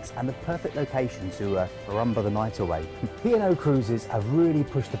dance and the perfect location to rumba the night away. P&O Cruises have really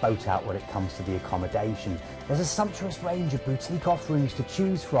pushed the boat out when it comes to the accommodation. There's a sumptuous range of boutique offerings to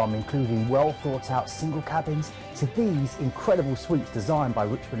choose from, including well-thought-out single cabins to these incredible suites designed by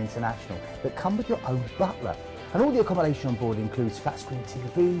Richmond International that come with your own butler. And all the accommodation on board includes flat-screen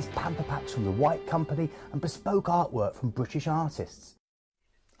TVs, pamper packs from the White Company and bespoke artwork from British artists.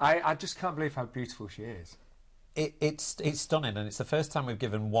 I just can't believe how beautiful she is. It's stunning, and it's the first time we've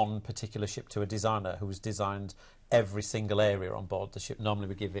given one particular ship to a designer who's designed every single area on board the ship. Normally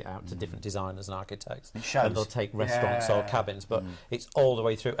we give it out to different designers and architects, and they'll take restaurants or cabins, but it's all the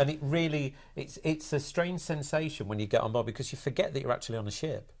way through. And it really, it's a strange sensation when you get on board, because you forget that you're actually on a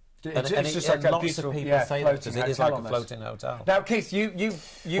ship. It's just like a lots of people say that, because it is like a floating hotel. Now, Keith, you've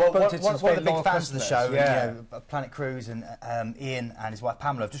bumped into one of the big fans of the show, and, Planet Cruise, and Ian and his wife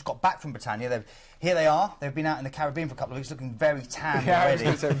Pamela have just got back from Britannia. Here they are. They've been out in the Caribbean for a couple of weeks, looking very tan already.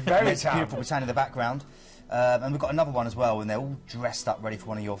 It's very tan. Beautiful Britannia in the background. And we've got another one as well, and they're all dressed up, ready for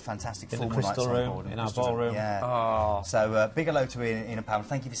one of your fantastic formal nights on board. In our ballroom. Yeah. Oh. So big hello to Ian and Pamela.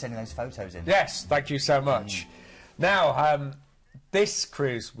 Thank you for sending those photos in. Yes, thank you so much. Now, this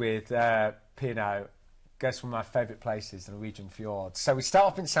cruise with P&O goes one of my favourite places, the Norwegian Fjords. So we start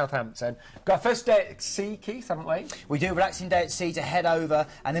off in Southampton. We've got our first day at sea, Keith, haven't we? We do, relaxing day at sea to head over,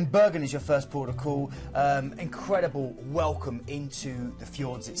 and then Bergen is your first port of call. Incredible welcome into the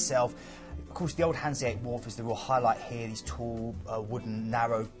fjords itself. Of course, the old Hanseatic Wharf is the real highlight here, these tall,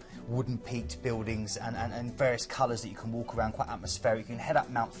 narrow, wooden-peaked buildings and various colours that you can walk around, quite atmospheric. You can head up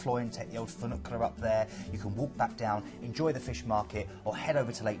Mount Floyn, take the old funicular up there. You can walk back down, enjoy the fish market, or head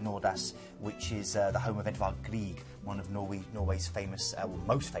over to Lake Nordas, which is the home of Edvard Grieg, one of Norway's famous,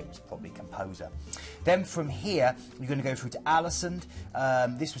 most famous probably, composer. Then from here, you're going to go through to Alesund.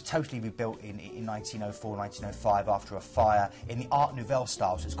 This was totally rebuilt in 1904, 1905 after a fire in the Art Nouveau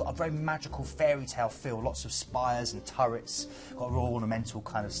style. So it's got a very magical fairy tale feel, lots of spires and turrets, got a real ornamental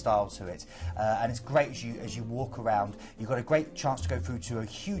kind of style to it. And it's great as you walk around. You've got a great chance to go through to a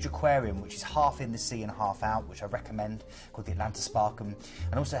huge aquarium, which is half in the sea and half out, which I recommend, called the Atlanta Sparkum.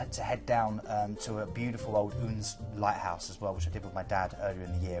 And also to head down to a beautiful old Uns lighthouse as well, which I did with my dad earlier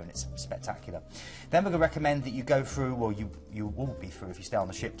in the year, and it's spectacular. Then we're going to recommend that you go through, well, you will be through if you stay on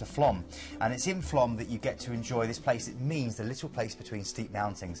the ship, to Flom. And it's in Flom that you get to enjoy this place. It means the little place between steep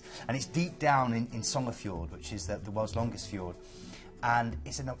mountains, and it's deep down in Sognefjord, which is the world's longest fjord. And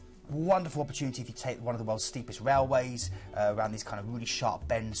it's in a wonderful opportunity if you take one of the world's steepest railways around these kind of really sharp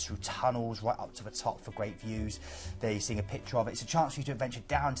bends through tunnels right up to the top for great views. There you're seeing a picture of it. It's a chance for you to adventure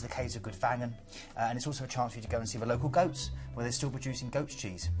down to the caves of Gudvangen, and it's also a chance for you to go and see the local goats, where they're still producing goat's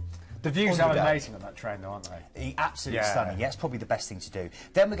cheese. The views are amazing on that train, though, aren't they? Absolutely stunning. Yeah, it's probably the best thing to do.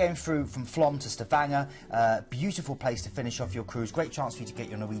 Then we're going through from Flom to Stavanger. Beautiful place to finish off your cruise. Great chance for you to get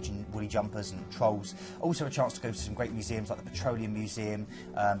your Norwegian woolly jumpers and trolls. Also a chance to go to some great museums like the Petroleum Museum,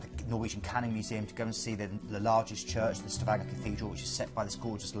 the Norwegian Canning Museum, to go and see the largest church, the Stavanger Cathedral, which is set by this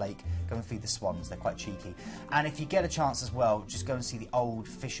gorgeous lake. Go and feed the swans. They're quite cheeky. And if you get a chance as well, just go and see the old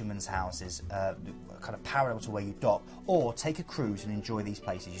fishermen's houses, kind of parallel to where you dock, or take a cruise and enjoy these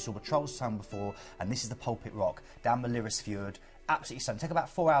places. You saw the Trolls Town before, and this is the Pulpit Rock down the Fjord. Absolutely stunning. Take about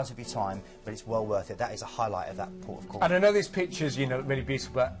 4 hours of your time, but it's well worth it. That is a highlight of that port of call. And I know these pictures, you know, really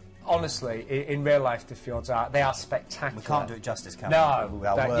beautiful, but honestly, in real life, the fjords they are spectacular. We can't do it justice, can we? No, with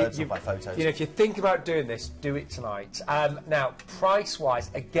our words or by photos. You know, if you think about doing this, do it tonight. Now,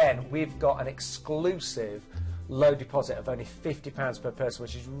 price-wise, again, we've got an exclusive low deposit of only £50 per person,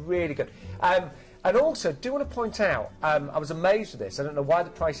 which is really good. And also, do want to point out, I was amazed with this. I don't know why the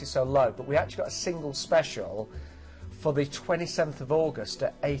price is so low, but we actually got a single special for the 27th of August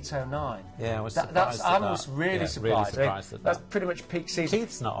at $809. Yeah, I was surprised. I was really surprised. Really surprised that's pretty much peak season.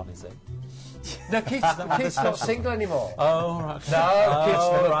 Keith's not on, is he? No, Keith's not single anymore. Oh, right. No,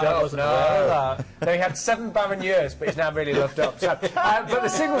 Keith's loved up. No. No, he had 7 barren years, but he's now really loved up. So, but the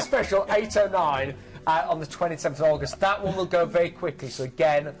single special, $809, on the 27th of August, that one will go very quickly. So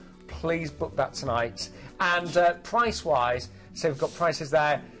again, please book that tonight. And price-wise, so we've got prices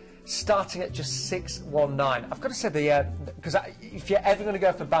there starting at just $619. I've got to say, because if you're ever going to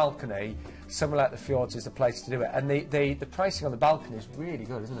go for balcony, somewhere like the Fjords is the place to do it. And the pricing on the balcony is really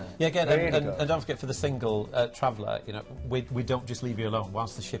good, isn't it? Yeah, again, really and don't forget, for the single traveller, you know, we don't just leave you alone.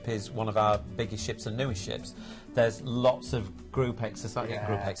 Whilst the ship is one of our biggest ships and newest ships, there's lots of group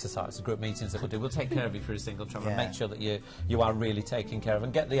exercise, group meetings that we'll do. We'll take care of you for a single traveller, make sure that you are really taken care of,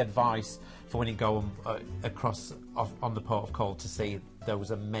 and get the advice for when you go across on the port of call to see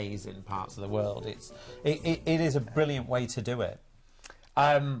those amazing parts of the world. It is a brilliant way to do it.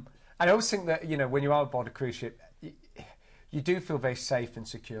 I always think that, you know, when you are aboard a cruise ship, you do feel very safe and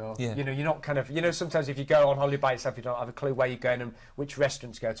secure. Yeah. You know, you're not kind of, you know, sometimes if you go on holiday by yourself, you don't have a clue where you're going and which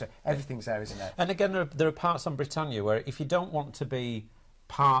restaurants to go to. Everything's there, isn't there? And again, there are parts on Britannia where if you don't want to be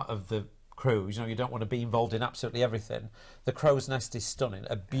part of the cruise, you know, you don't want to be involved in absolutely everything, the Crow's Nest is stunning.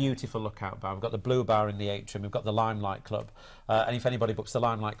 A beautiful lookout bar. We've got the Blue Bar in the atrium. We've got the Limelight Club. And if anybody books the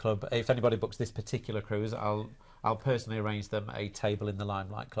Limelight Club, if anybody books this particular cruise, I'll personally arrange them a table in the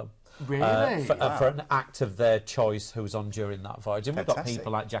Limelight Club. Really? For an act of their choice who's on during that voyage. And we've got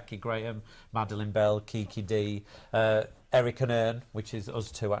people like Jackie Graham, Madeline Bell, Kiki D, Eric and Ern, which is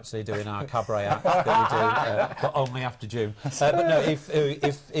us two actually doing our cabaret act that we do, but only after June. But no,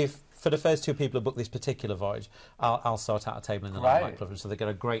 if for the first 2 people who book this particular voyage, I'll sort out a table in the Limelight Club, so they get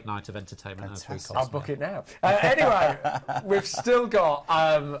a great night of entertainment. I'll book it now. Anyway, we've still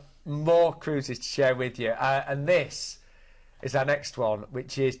got more cruises to share with you, and this is our next one,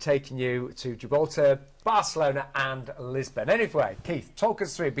 which is taking you to Gibraltar, Barcelona and Lisbon. Anyway, Keith, talk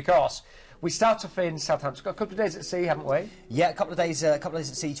us through, because we start off in Southampton. We've got a couple of days at sea, haven't we? Yeah, a couple of days at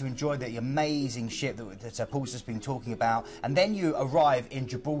sea to enjoy the amazing ship that Paul's just been talking about, and then you arrive in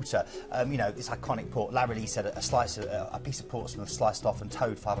Gibraltar. You know, this iconic port. Larry Lee said a piece of Portsmouth sliced off and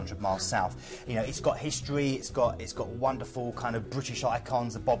towed 500 miles south. You know, it's got history. It's got wonderful kind of British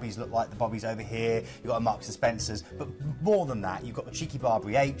icons. The Bobbies look like the Bobbies over here. You've got a Marks and Spencers, but more than that, you've got the cheeky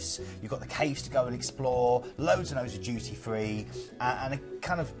Barbary apes. You've got the caves to go and explore. Loads and loads of duty free, and a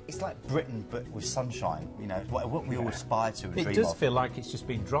kind of, it's like Britain but with sunshine. You know, what we all aspire to and dream of. It does feel like it's just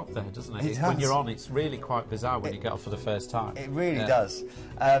been dropped there, doesn't it? When you're on, it's really quite bizarre when you get off for the first time. It really does.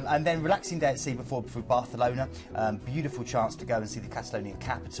 And then relaxing day at sea through Barcelona. Beautiful chance to go and see the Catalonian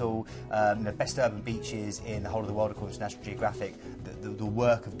capital. The best urban beaches in the whole of the world, according to National Geographic. The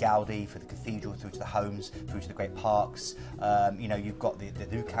work of Gaudi, for the cathedral through to the homes, through to the great parks. You know, you've got the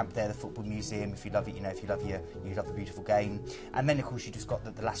Nou Camp there, the football museum. If you love it, you know, if you love the beautiful game. And then of course you just got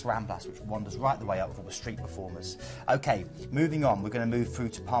the Las Ramblas, which wanders right the way up with all the street performers. Okay, moving on. We're going to move through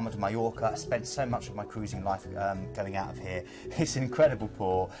to Palma de Mallorca. I spent so much of my cruising life going out of here. It's an incredible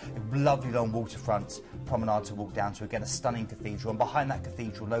port, a lovely long waterfront promenade to walk down to. Again, a stunning cathedral, and behind that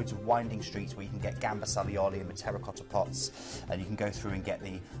cathedral, loads of winding streets where you can get gamba salioli and the terracotta pots, and you can go through and get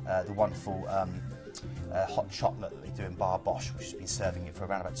the wonderful hot chocolate that they do in Bar Bosch, which has been serving it for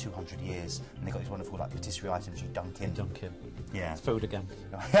around about 200 years. And they've got these wonderful like patisserie items you dunk in. Yeah. It's food again.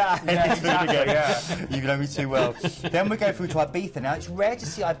 Yeah, exactly. Food again, yeah. You know me too well. Then we go through to Ibiza. Now, it's rare to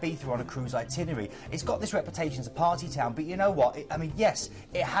see Ibiza on a cruise itinerary. It's got this reputation as a party town, but you know what? I mean, yes,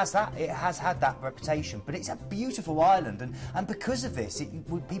 it has that. It has had that reputation, but it's a beautiful island, and because of this,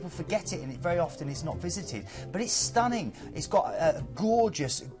 people forget it, and very often it's not visited. But it's stunning. It's got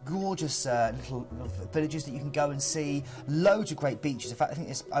gorgeous little villages that you can go and see. Loads of great beaches. In fact, I think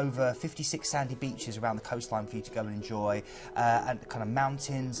there's over 56 sandy beaches around the coastline for you to go and enjoy. And kind of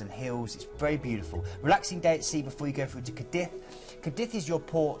mountains and hills. It's very beautiful. Relaxing day at sea before you go through to Cadiz. Cadiz is your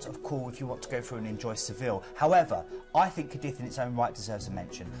port of call if you want to go through and enjoy Seville. However, I think Cadiz in its own right deserves a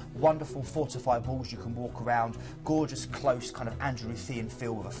mention. Wonderful fortified walls you can walk around, gorgeous, close kind of Andalusian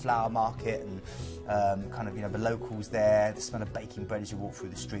feel with a flower market and kind of, you know, the locals there, the smell of baking bread as you walk through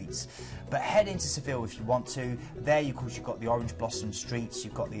the streets. But head into Seville if you want to. There, of course, you've got the orange blossom streets,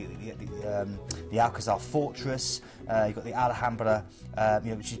 you've got the Alcazar fortress, you've got the Alhambra,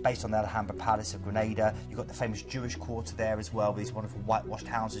 which is based on the Alhambra Palace of Granada. You've got the famous Jewish quarter there as well, with these wonderful whitewashed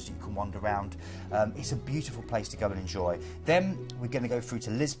houses that you can wander around. It's a beautiful place to go and enjoy. Then we're going to go through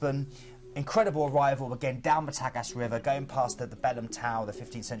to Lisbon. Incredible arrival, again, down the Tagus River, going past the Bellum Tower, the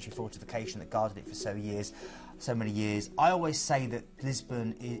 15th century fortification that guarded it for so many years. I always say that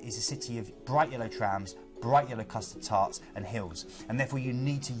Lisbon is a city of bright yellow trams, bright yellow custard tarts and hills, and therefore you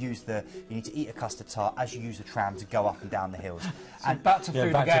need to eat a custard tart as you use the tram to go up and down the hills. And back to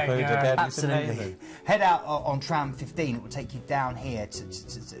food again. Absolutely. Head out on tram 15. It will take you down here to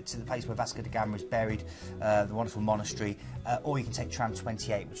the place where Vasco da Gama is buried, the wonderful monastery, or you can take tram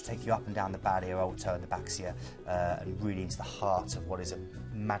 28, which will take you up and down the Badia Alto and the Baxia, and really into the heart of what is a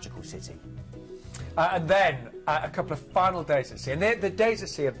magical city. And then a couple of final days at sea. And the days at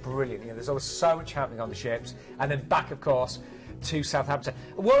sea are brilliant. You know, there's always so much happening on the ships. And then back, of course, to Southampton.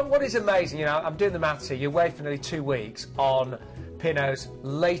 What is amazing, you know, I'm doing the maths here. You're away for nearly 2 weeks on P&O's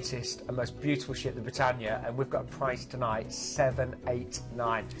latest and most beautiful ship, the Britannia. And we've got a price tonight,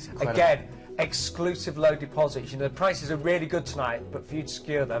 $789. Again, exclusive low deposits. You know, the prices are really good tonight, but for you to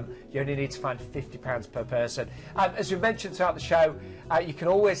secure them, you only need to find £50 per person. As we mentioned throughout the show, you can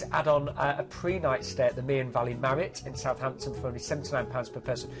always add on a pre-night stay at the Meon Valley Marriott in Southampton for only £79 per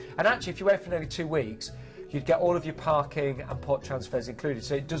person. And actually, if you're away for nearly 2 weeks, you'd get all of your parking and port transfers included,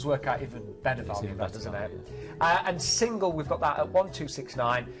 so it does work out even better value, doesn't it? And single, we've got that at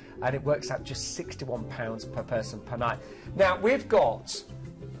 1269, and it works out just £61 per person per night. Now, we've got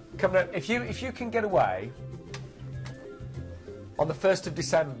coming up, if you can get away on the 1st of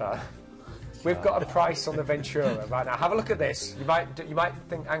December, we've got a price on the Ventura right now. Have a look at this. You might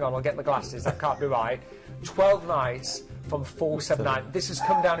think, hang on, I'll get my glasses. That can't be right. 12 nights from 479. This has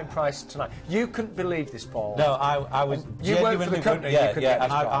come down in price tonight. You couldn't believe this, Paul. No, I was you work for the company.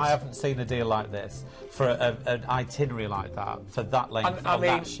 And I haven't seen a deal like this for an itinerary like that for that length on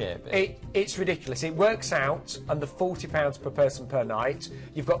that ship. It's ridiculous. It works out under £40 per person per night.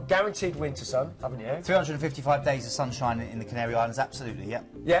 You've got guaranteed winter sun, haven't you? 355 days of sunshine in the Canary Islands, absolutely, yeah.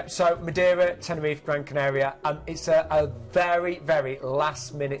 Yep, so Madeira, Tenerife, Gran Canaria. It's a very, very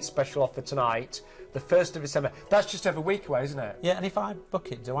last-minute special offer tonight. The 1st of December. That's just over a week away, isn't it? Yeah, and if I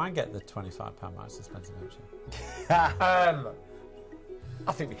book it, do I get the £25 miles suspension voucher?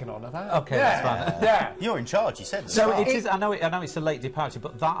 I think we can honour that. Okay, that's fine. Yeah. You're in charge, you said. So it is. I know it's a late departure,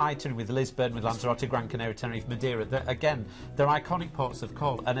 but that itinerary with Lisbon, with Lanzarote, Gran Canaria, Tenerife, Madeira, again, they're iconic ports of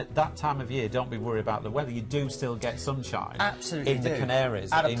call. And at that time of year, don't be worried about the weather. You do still get sunshine. Absolutely in the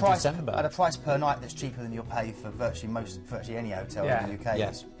Canaries at in price, December. At a price per night that's cheaper than you'll pay for virtually any hotel in the UK.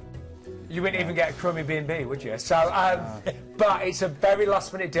 Yes. You wouldn't even get a crummy B&B, would you? So, but it's a very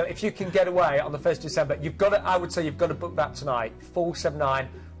last-minute deal. If you can get away on the 1st of December, you've got to. I would say you've got to book that tonight. 479,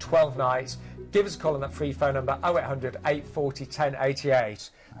 12 nights. Give us a call on that free phone number 0800 840 1088.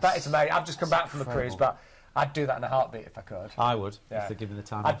 That is amazing. I've just come back from a cruise, but I'd do that in a heartbeat if I could. I would, if they give me the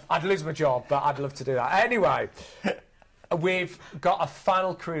time. I'd lose my job, but I'd love to do that. Anyway. We've got a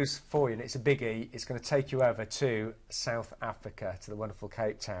final cruise for you, and it's a biggie. It's going to take you over to South Africa, to the wonderful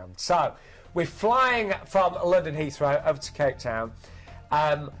Cape Town. So, we're flying from London Heathrow over to Cape Town,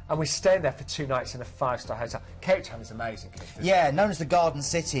 and we're staying there for 2 nights in a 5-star hotel. Cape Town is amazing. Yeah, known as the Garden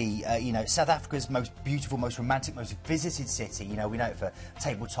City, you know, South Africa's most beautiful, most romantic, most visited city. You know, we know it for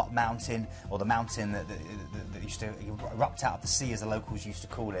Tabletop Mountain, or the mountain that used to erupt out of the sea, as the locals used to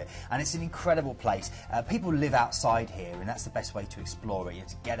call it. And it's an incredible place. People live outside here, and that's the best way to explore it. You know,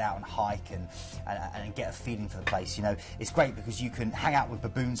 to get out and hike and get a feeling for the place. You know, it's great because you can hang out with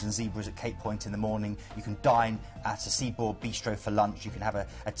baboons and zebras at Cape Point in the morning. You can dine at a seaboard bistro for lunch. You can can have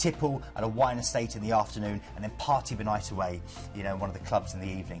a tipple at a wine estate in the afternoon and then party the night away, you know, in one of the clubs in the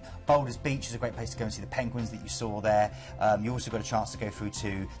evening. Boulders Beach is a great place to go and see the penguins that you saw there. You also got a chance to go through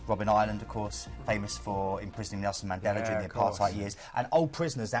to Robben Island, of course, famous for imprisoning Nelson Mandela during the apartheid years. And old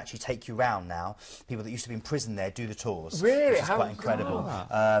prisoners actually take you round now. People that used to be in prison there do the tours. Really? Which is quite incredible.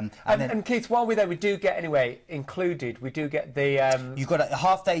 And Keith, while we're there, we do get, anyway, included, we do get the... You've got a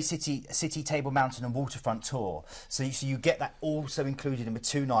half-day city, Table Mountain and waterfront tour. So you get that also included in the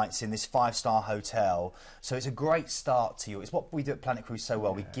 2 nights in this 5-star hotel. So it's a great start to you. It's what we do at Planet Cruise so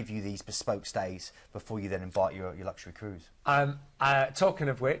well. We give you these bespoke stays before you then invite your luxury cruise. Talking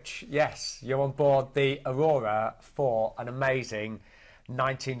of which, yes, you're on board the Aurora for an amazing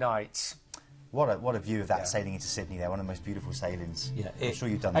 90 nights. What a view of that sailing into Sydney there, one of the most beautiful sailings. Yeah, I'm sure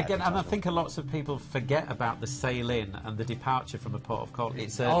you've done that. Again, and I think lots of people forget about the sail in and the departure from a port of call.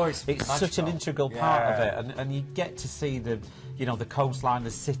 It's such an integral part of it, and you get to see the coastline,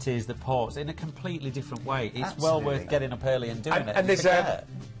 the cities, the ports in a completely different way. It's well worth getting up early and doing it. And there's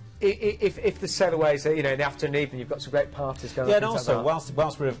if the sailways are, in the afternoon and evening, you've got some great parties going on. Yeah, and also,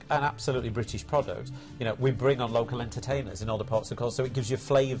 whilst we're an absolutely British product, we bring on local entertainers in all the ports of call, so it gives you a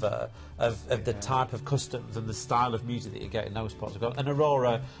flavour of the type of customs and the style of music that you get in those ports of call. And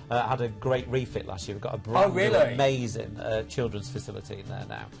Aurora had a great refit last year. We've got a brand new, amazing children's facility in there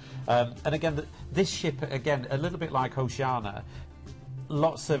now. And again, this ship, again, a little bit like Oceana,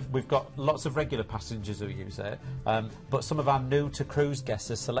 we've got lots of regular passengers who use it, but some of our new to cruise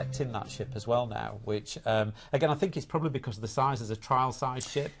guests are selecting that ship as well now, which again I think it's probably because of the size as a trial size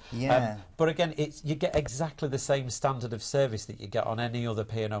ship. Yeah. But again, you get exactly the same standard of service that you get on any other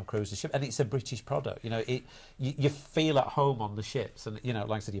P&O cruiser ship, and it's a British product. You feel at home on the ships, and like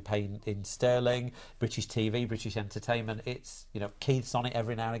I said, you pay in sterling, British TV, British entertainment. It's Keith's on it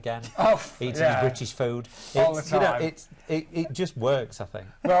every now and again, eating his British food. All the time. It just works, I think.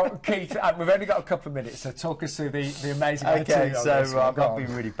 Well, Keith, we've only got a couple of minutes, so talk us through the amazing... Okay, so I've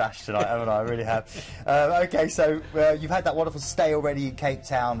been really bashed tonight, haven't I? I really have. Okay, so you've had that wonderful stay already in Cape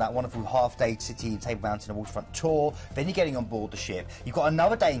Town, that wonderful half-day city, Table Mountain and waterfront tour. Then you're getting on board the ship. You've got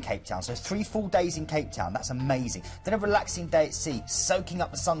another day in Cape Town, so 3 full days in Cape Town. That's amazing. Then a relaxing day at sea, soaking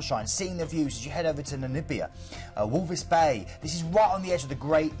up the sunshine, seeing the views as you head over to Namibia. Walvis Bay. This is right on the edge of the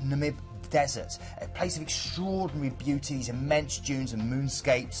Great Namib Desert, a place of extraordinary beauty, these immense dunes and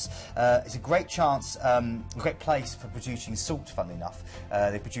moonscapes. It's a great chance, a great place for producing salt, funnily enough.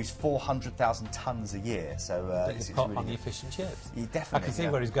 They produce 400,000 tonnes a year, so it's really on the efficient chips. You definitely. I can see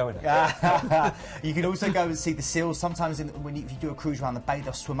where he's going. You can also go and see the seals. Sometimes if you do a cruise around the bay,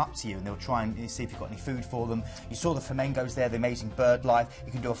 they'll swim up to you and they'll try and see if you've got any food for them. You saw the flamingos there, the amazing bird life.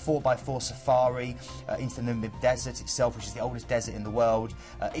 You can do a 4x4 safari into the Namib Desert itself, which is the oldest desert in the world.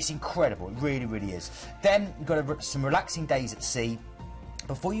 It's incredible. It really, really is. Then you've got some relaxing days at sea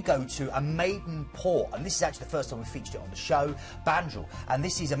before you go to a maiden port, and this is actually the first time we featured it on the show, Banjul, and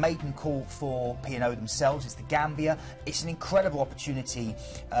this is a maiden call for P&O themselves. It's the Gambia. It's an incredible opportunity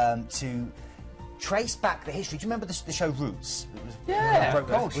to trace back the history. Do you remember the show Roots? Yeah, of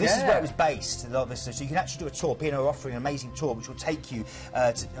course. This is where it was based. So you can actually do a tour. P&O are offering an amazing tour which will take you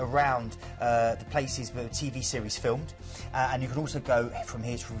around the places where the TV series filmed, and you can also go from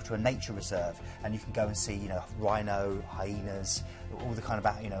here through to a nature reserve, and you can go and see rhino, hyenas, all the kind of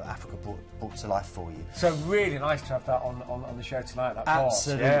Africa brought to life for you. So really nice to have that on the show tonight. That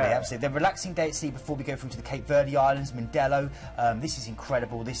absolutely, absolutely. The relaxing day at sea before we go through to the Cape Verde Islands, Mindelo. This is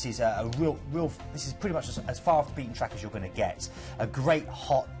incredible. This is a real. This is pretty much as far off the beaten track as you're going to get. A great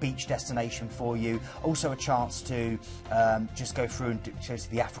hot beach destination for you. Also a chance to just go through and go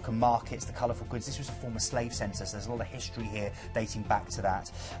to the African markets, the colourful goods. This was a former slave centre, so there's a lot of history here dating back to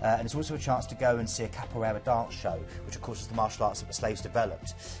that. And it's also a chance to go and see a capoeira dance show, which of course is the martial arts that the slaves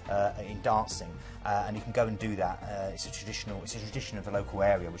developed in dancing. And you can go and do that. It's a tradition of the local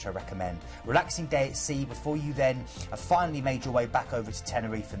area, which I recommend. Relaxing day at sea before you then have finally made your way back over to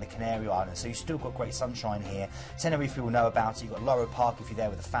Tenerife and the Canary Islands. So you've still got great sunshine here. Tenerife, you will know about it. You've got Loro Park if you're there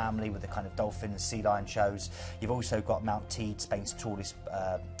with a family, with the kind of dolphin and sea lion shows. You've also got Mount Teide, Spain's tallest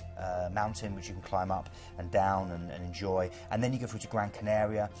mountain, which you can climb up and down and enjoy. And then you go through to Gran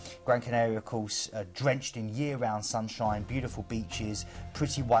Canaria. Gran Canaria, of course, drenched in year-round sunshine, beautiful beaches,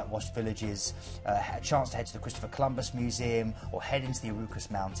 pretty whitewashed villages, a chance to head to the Christopher Columbus Museum or head into the Arucas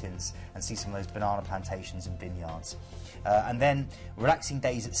Mountains and see some of those banana plantations and vineyards. And then relaxing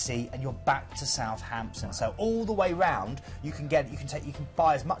days at sea, and you're back to Southampton. So all the way round, you can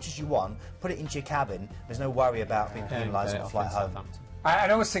buy as much as you want, put it into your cabin. There's no worry about being penalised on the flight home. I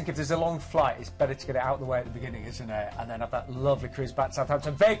always think if there's a long flight, it's better to get it out of the way at the beginning, isn't it? And then have that lovely cruise back to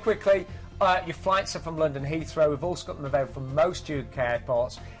Southampton. Very quickly, your flights are from London Heathrow. We've also got them available from most UK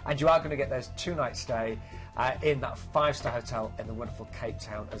airports, and you are going to get those 2-night stay in that 5-star hotel in the wonderful Cape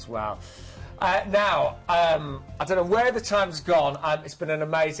Town as well. Now, I don't know where the time's gone. It's been an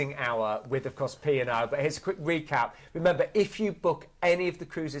amazing hour with, of course, P&O. But here's a quick recap. Remember, if you book any of the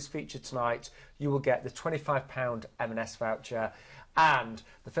cruises featured tonight, you will get the £25 M&S voucher. And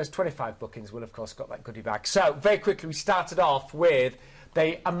the first 25 bookings will, of course, got that goodie bag. So, very quickly, we started off with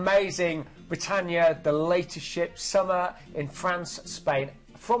the amazing Britannia, the latest ship, summer in France, Spain,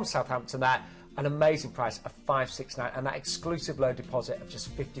 from Southampton there. An amazing price of £569, and that exclusive low deposit of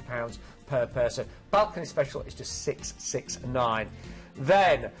just £50 per person. Balcony special is just £669.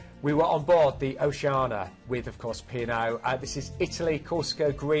 Then we were on board the Oceana with, of course, P&O. This is Italy,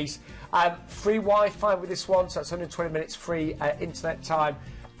 Corsica, Greece. Free Wi-Fi with this one, so it's 120 minutes free internet time.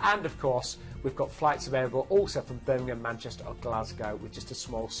 And, of course, we've got flights available also from Birmingham, Manchester or Glasgow with just a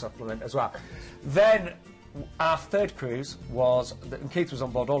small supplement as well. Then our third cruise was, and Keith was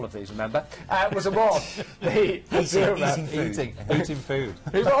on board all of these, remember, was aboard the Azura. Eating food.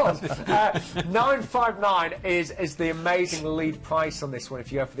 He was. 959 is the amazing lead price on this one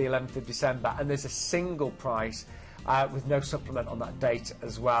if you go for the 11th of December, and there's a single price with no supplement on that date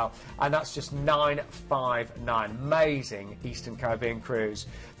as well, and that's just 959. Amazing Eastern Caribbean cruise.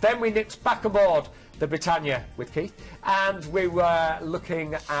 Then we nipped back aboard the Britannia with Keith, and we were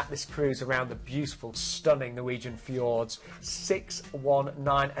looking at this cruise around the beautiful, stunning Norwegian fjords.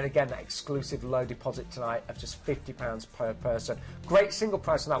 619, and again that exclusive low deposit tonight of just £50 per person. Great single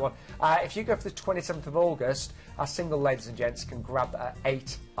price on that one. If you go for the 27th of August, our single ladies and gents can grab that at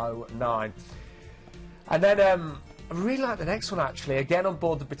 809. And then I really like the next one, actually, again on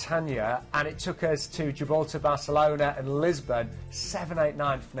board the Britannia, and it took us to Gibraltar, Barcelona and Lisbon,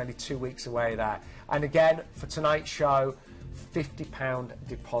 789 for nearly 2 weeks away there. And again, for tonight's show, £50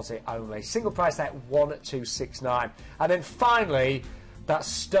 deposit only. Single price there, 1269. And then finally, that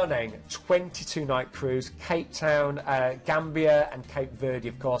stunning 22-night cruise, Cape Town, Gambia and Cape Verde,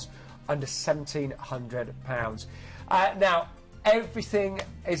 of course, under £1,700. Now, everything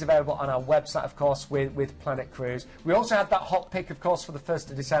is available on our website, of course, with Planet Cruise. We also had that hot pick, of course, for the 1st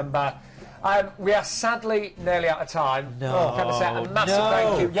of December. We are sadly nearly out of time. No. Can I say a massive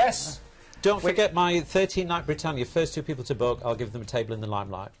thank you? Yes. Don't forget my 13-night Britannia. First 2 people to book, I'll give them a table in the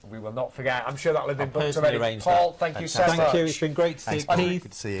limelight. We will not forget. I'm sure that'll have been booked personally already. Paul, thank you so much. Thank you. It's been great to see you. Keith,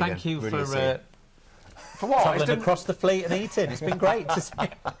 good to see you thank again. you Really for what? travelling across the fleet and eating. It's been great to see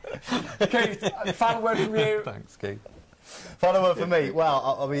you. Keith, final word from you. Thanks, Keith. Final word for me.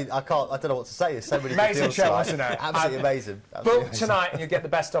 Well, I mean, I don't know what to say. There's so many amazing good deals show, tonight. wasn't it? Absolutely amazing. Book tonight and you'll get the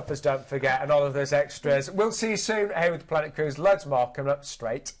best offers, don't forget, and all of those extras. We'll see you soon here with Planet Cruise. Loads more coming up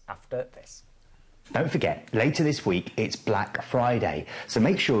straight after this. Don't forget, later this week it's Black Friday, so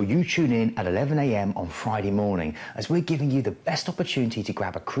make sure you tune in at 11 AM on Friday morning as we're giving you the best opportunity to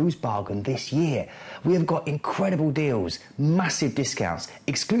grab a cruise bargain this year. We have got incredible deals, massive discounts,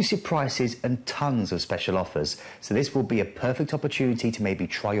 exclusive prices and tons of special offers. So this will be a perfect opportunity to maybe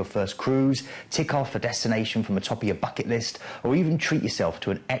try your first cruise, tick off a destination from the top of your bucket list, or even treat yourself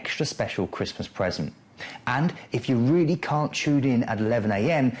to an extra special Christmas present. And if you really can't tune in at 11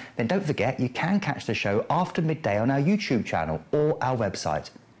 AM, then don't forget you can catch the show after midday on our YouTube channel or our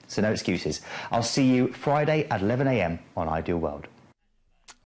website. So no excuses. I'll see you Friday at 11 AM on Ideal World.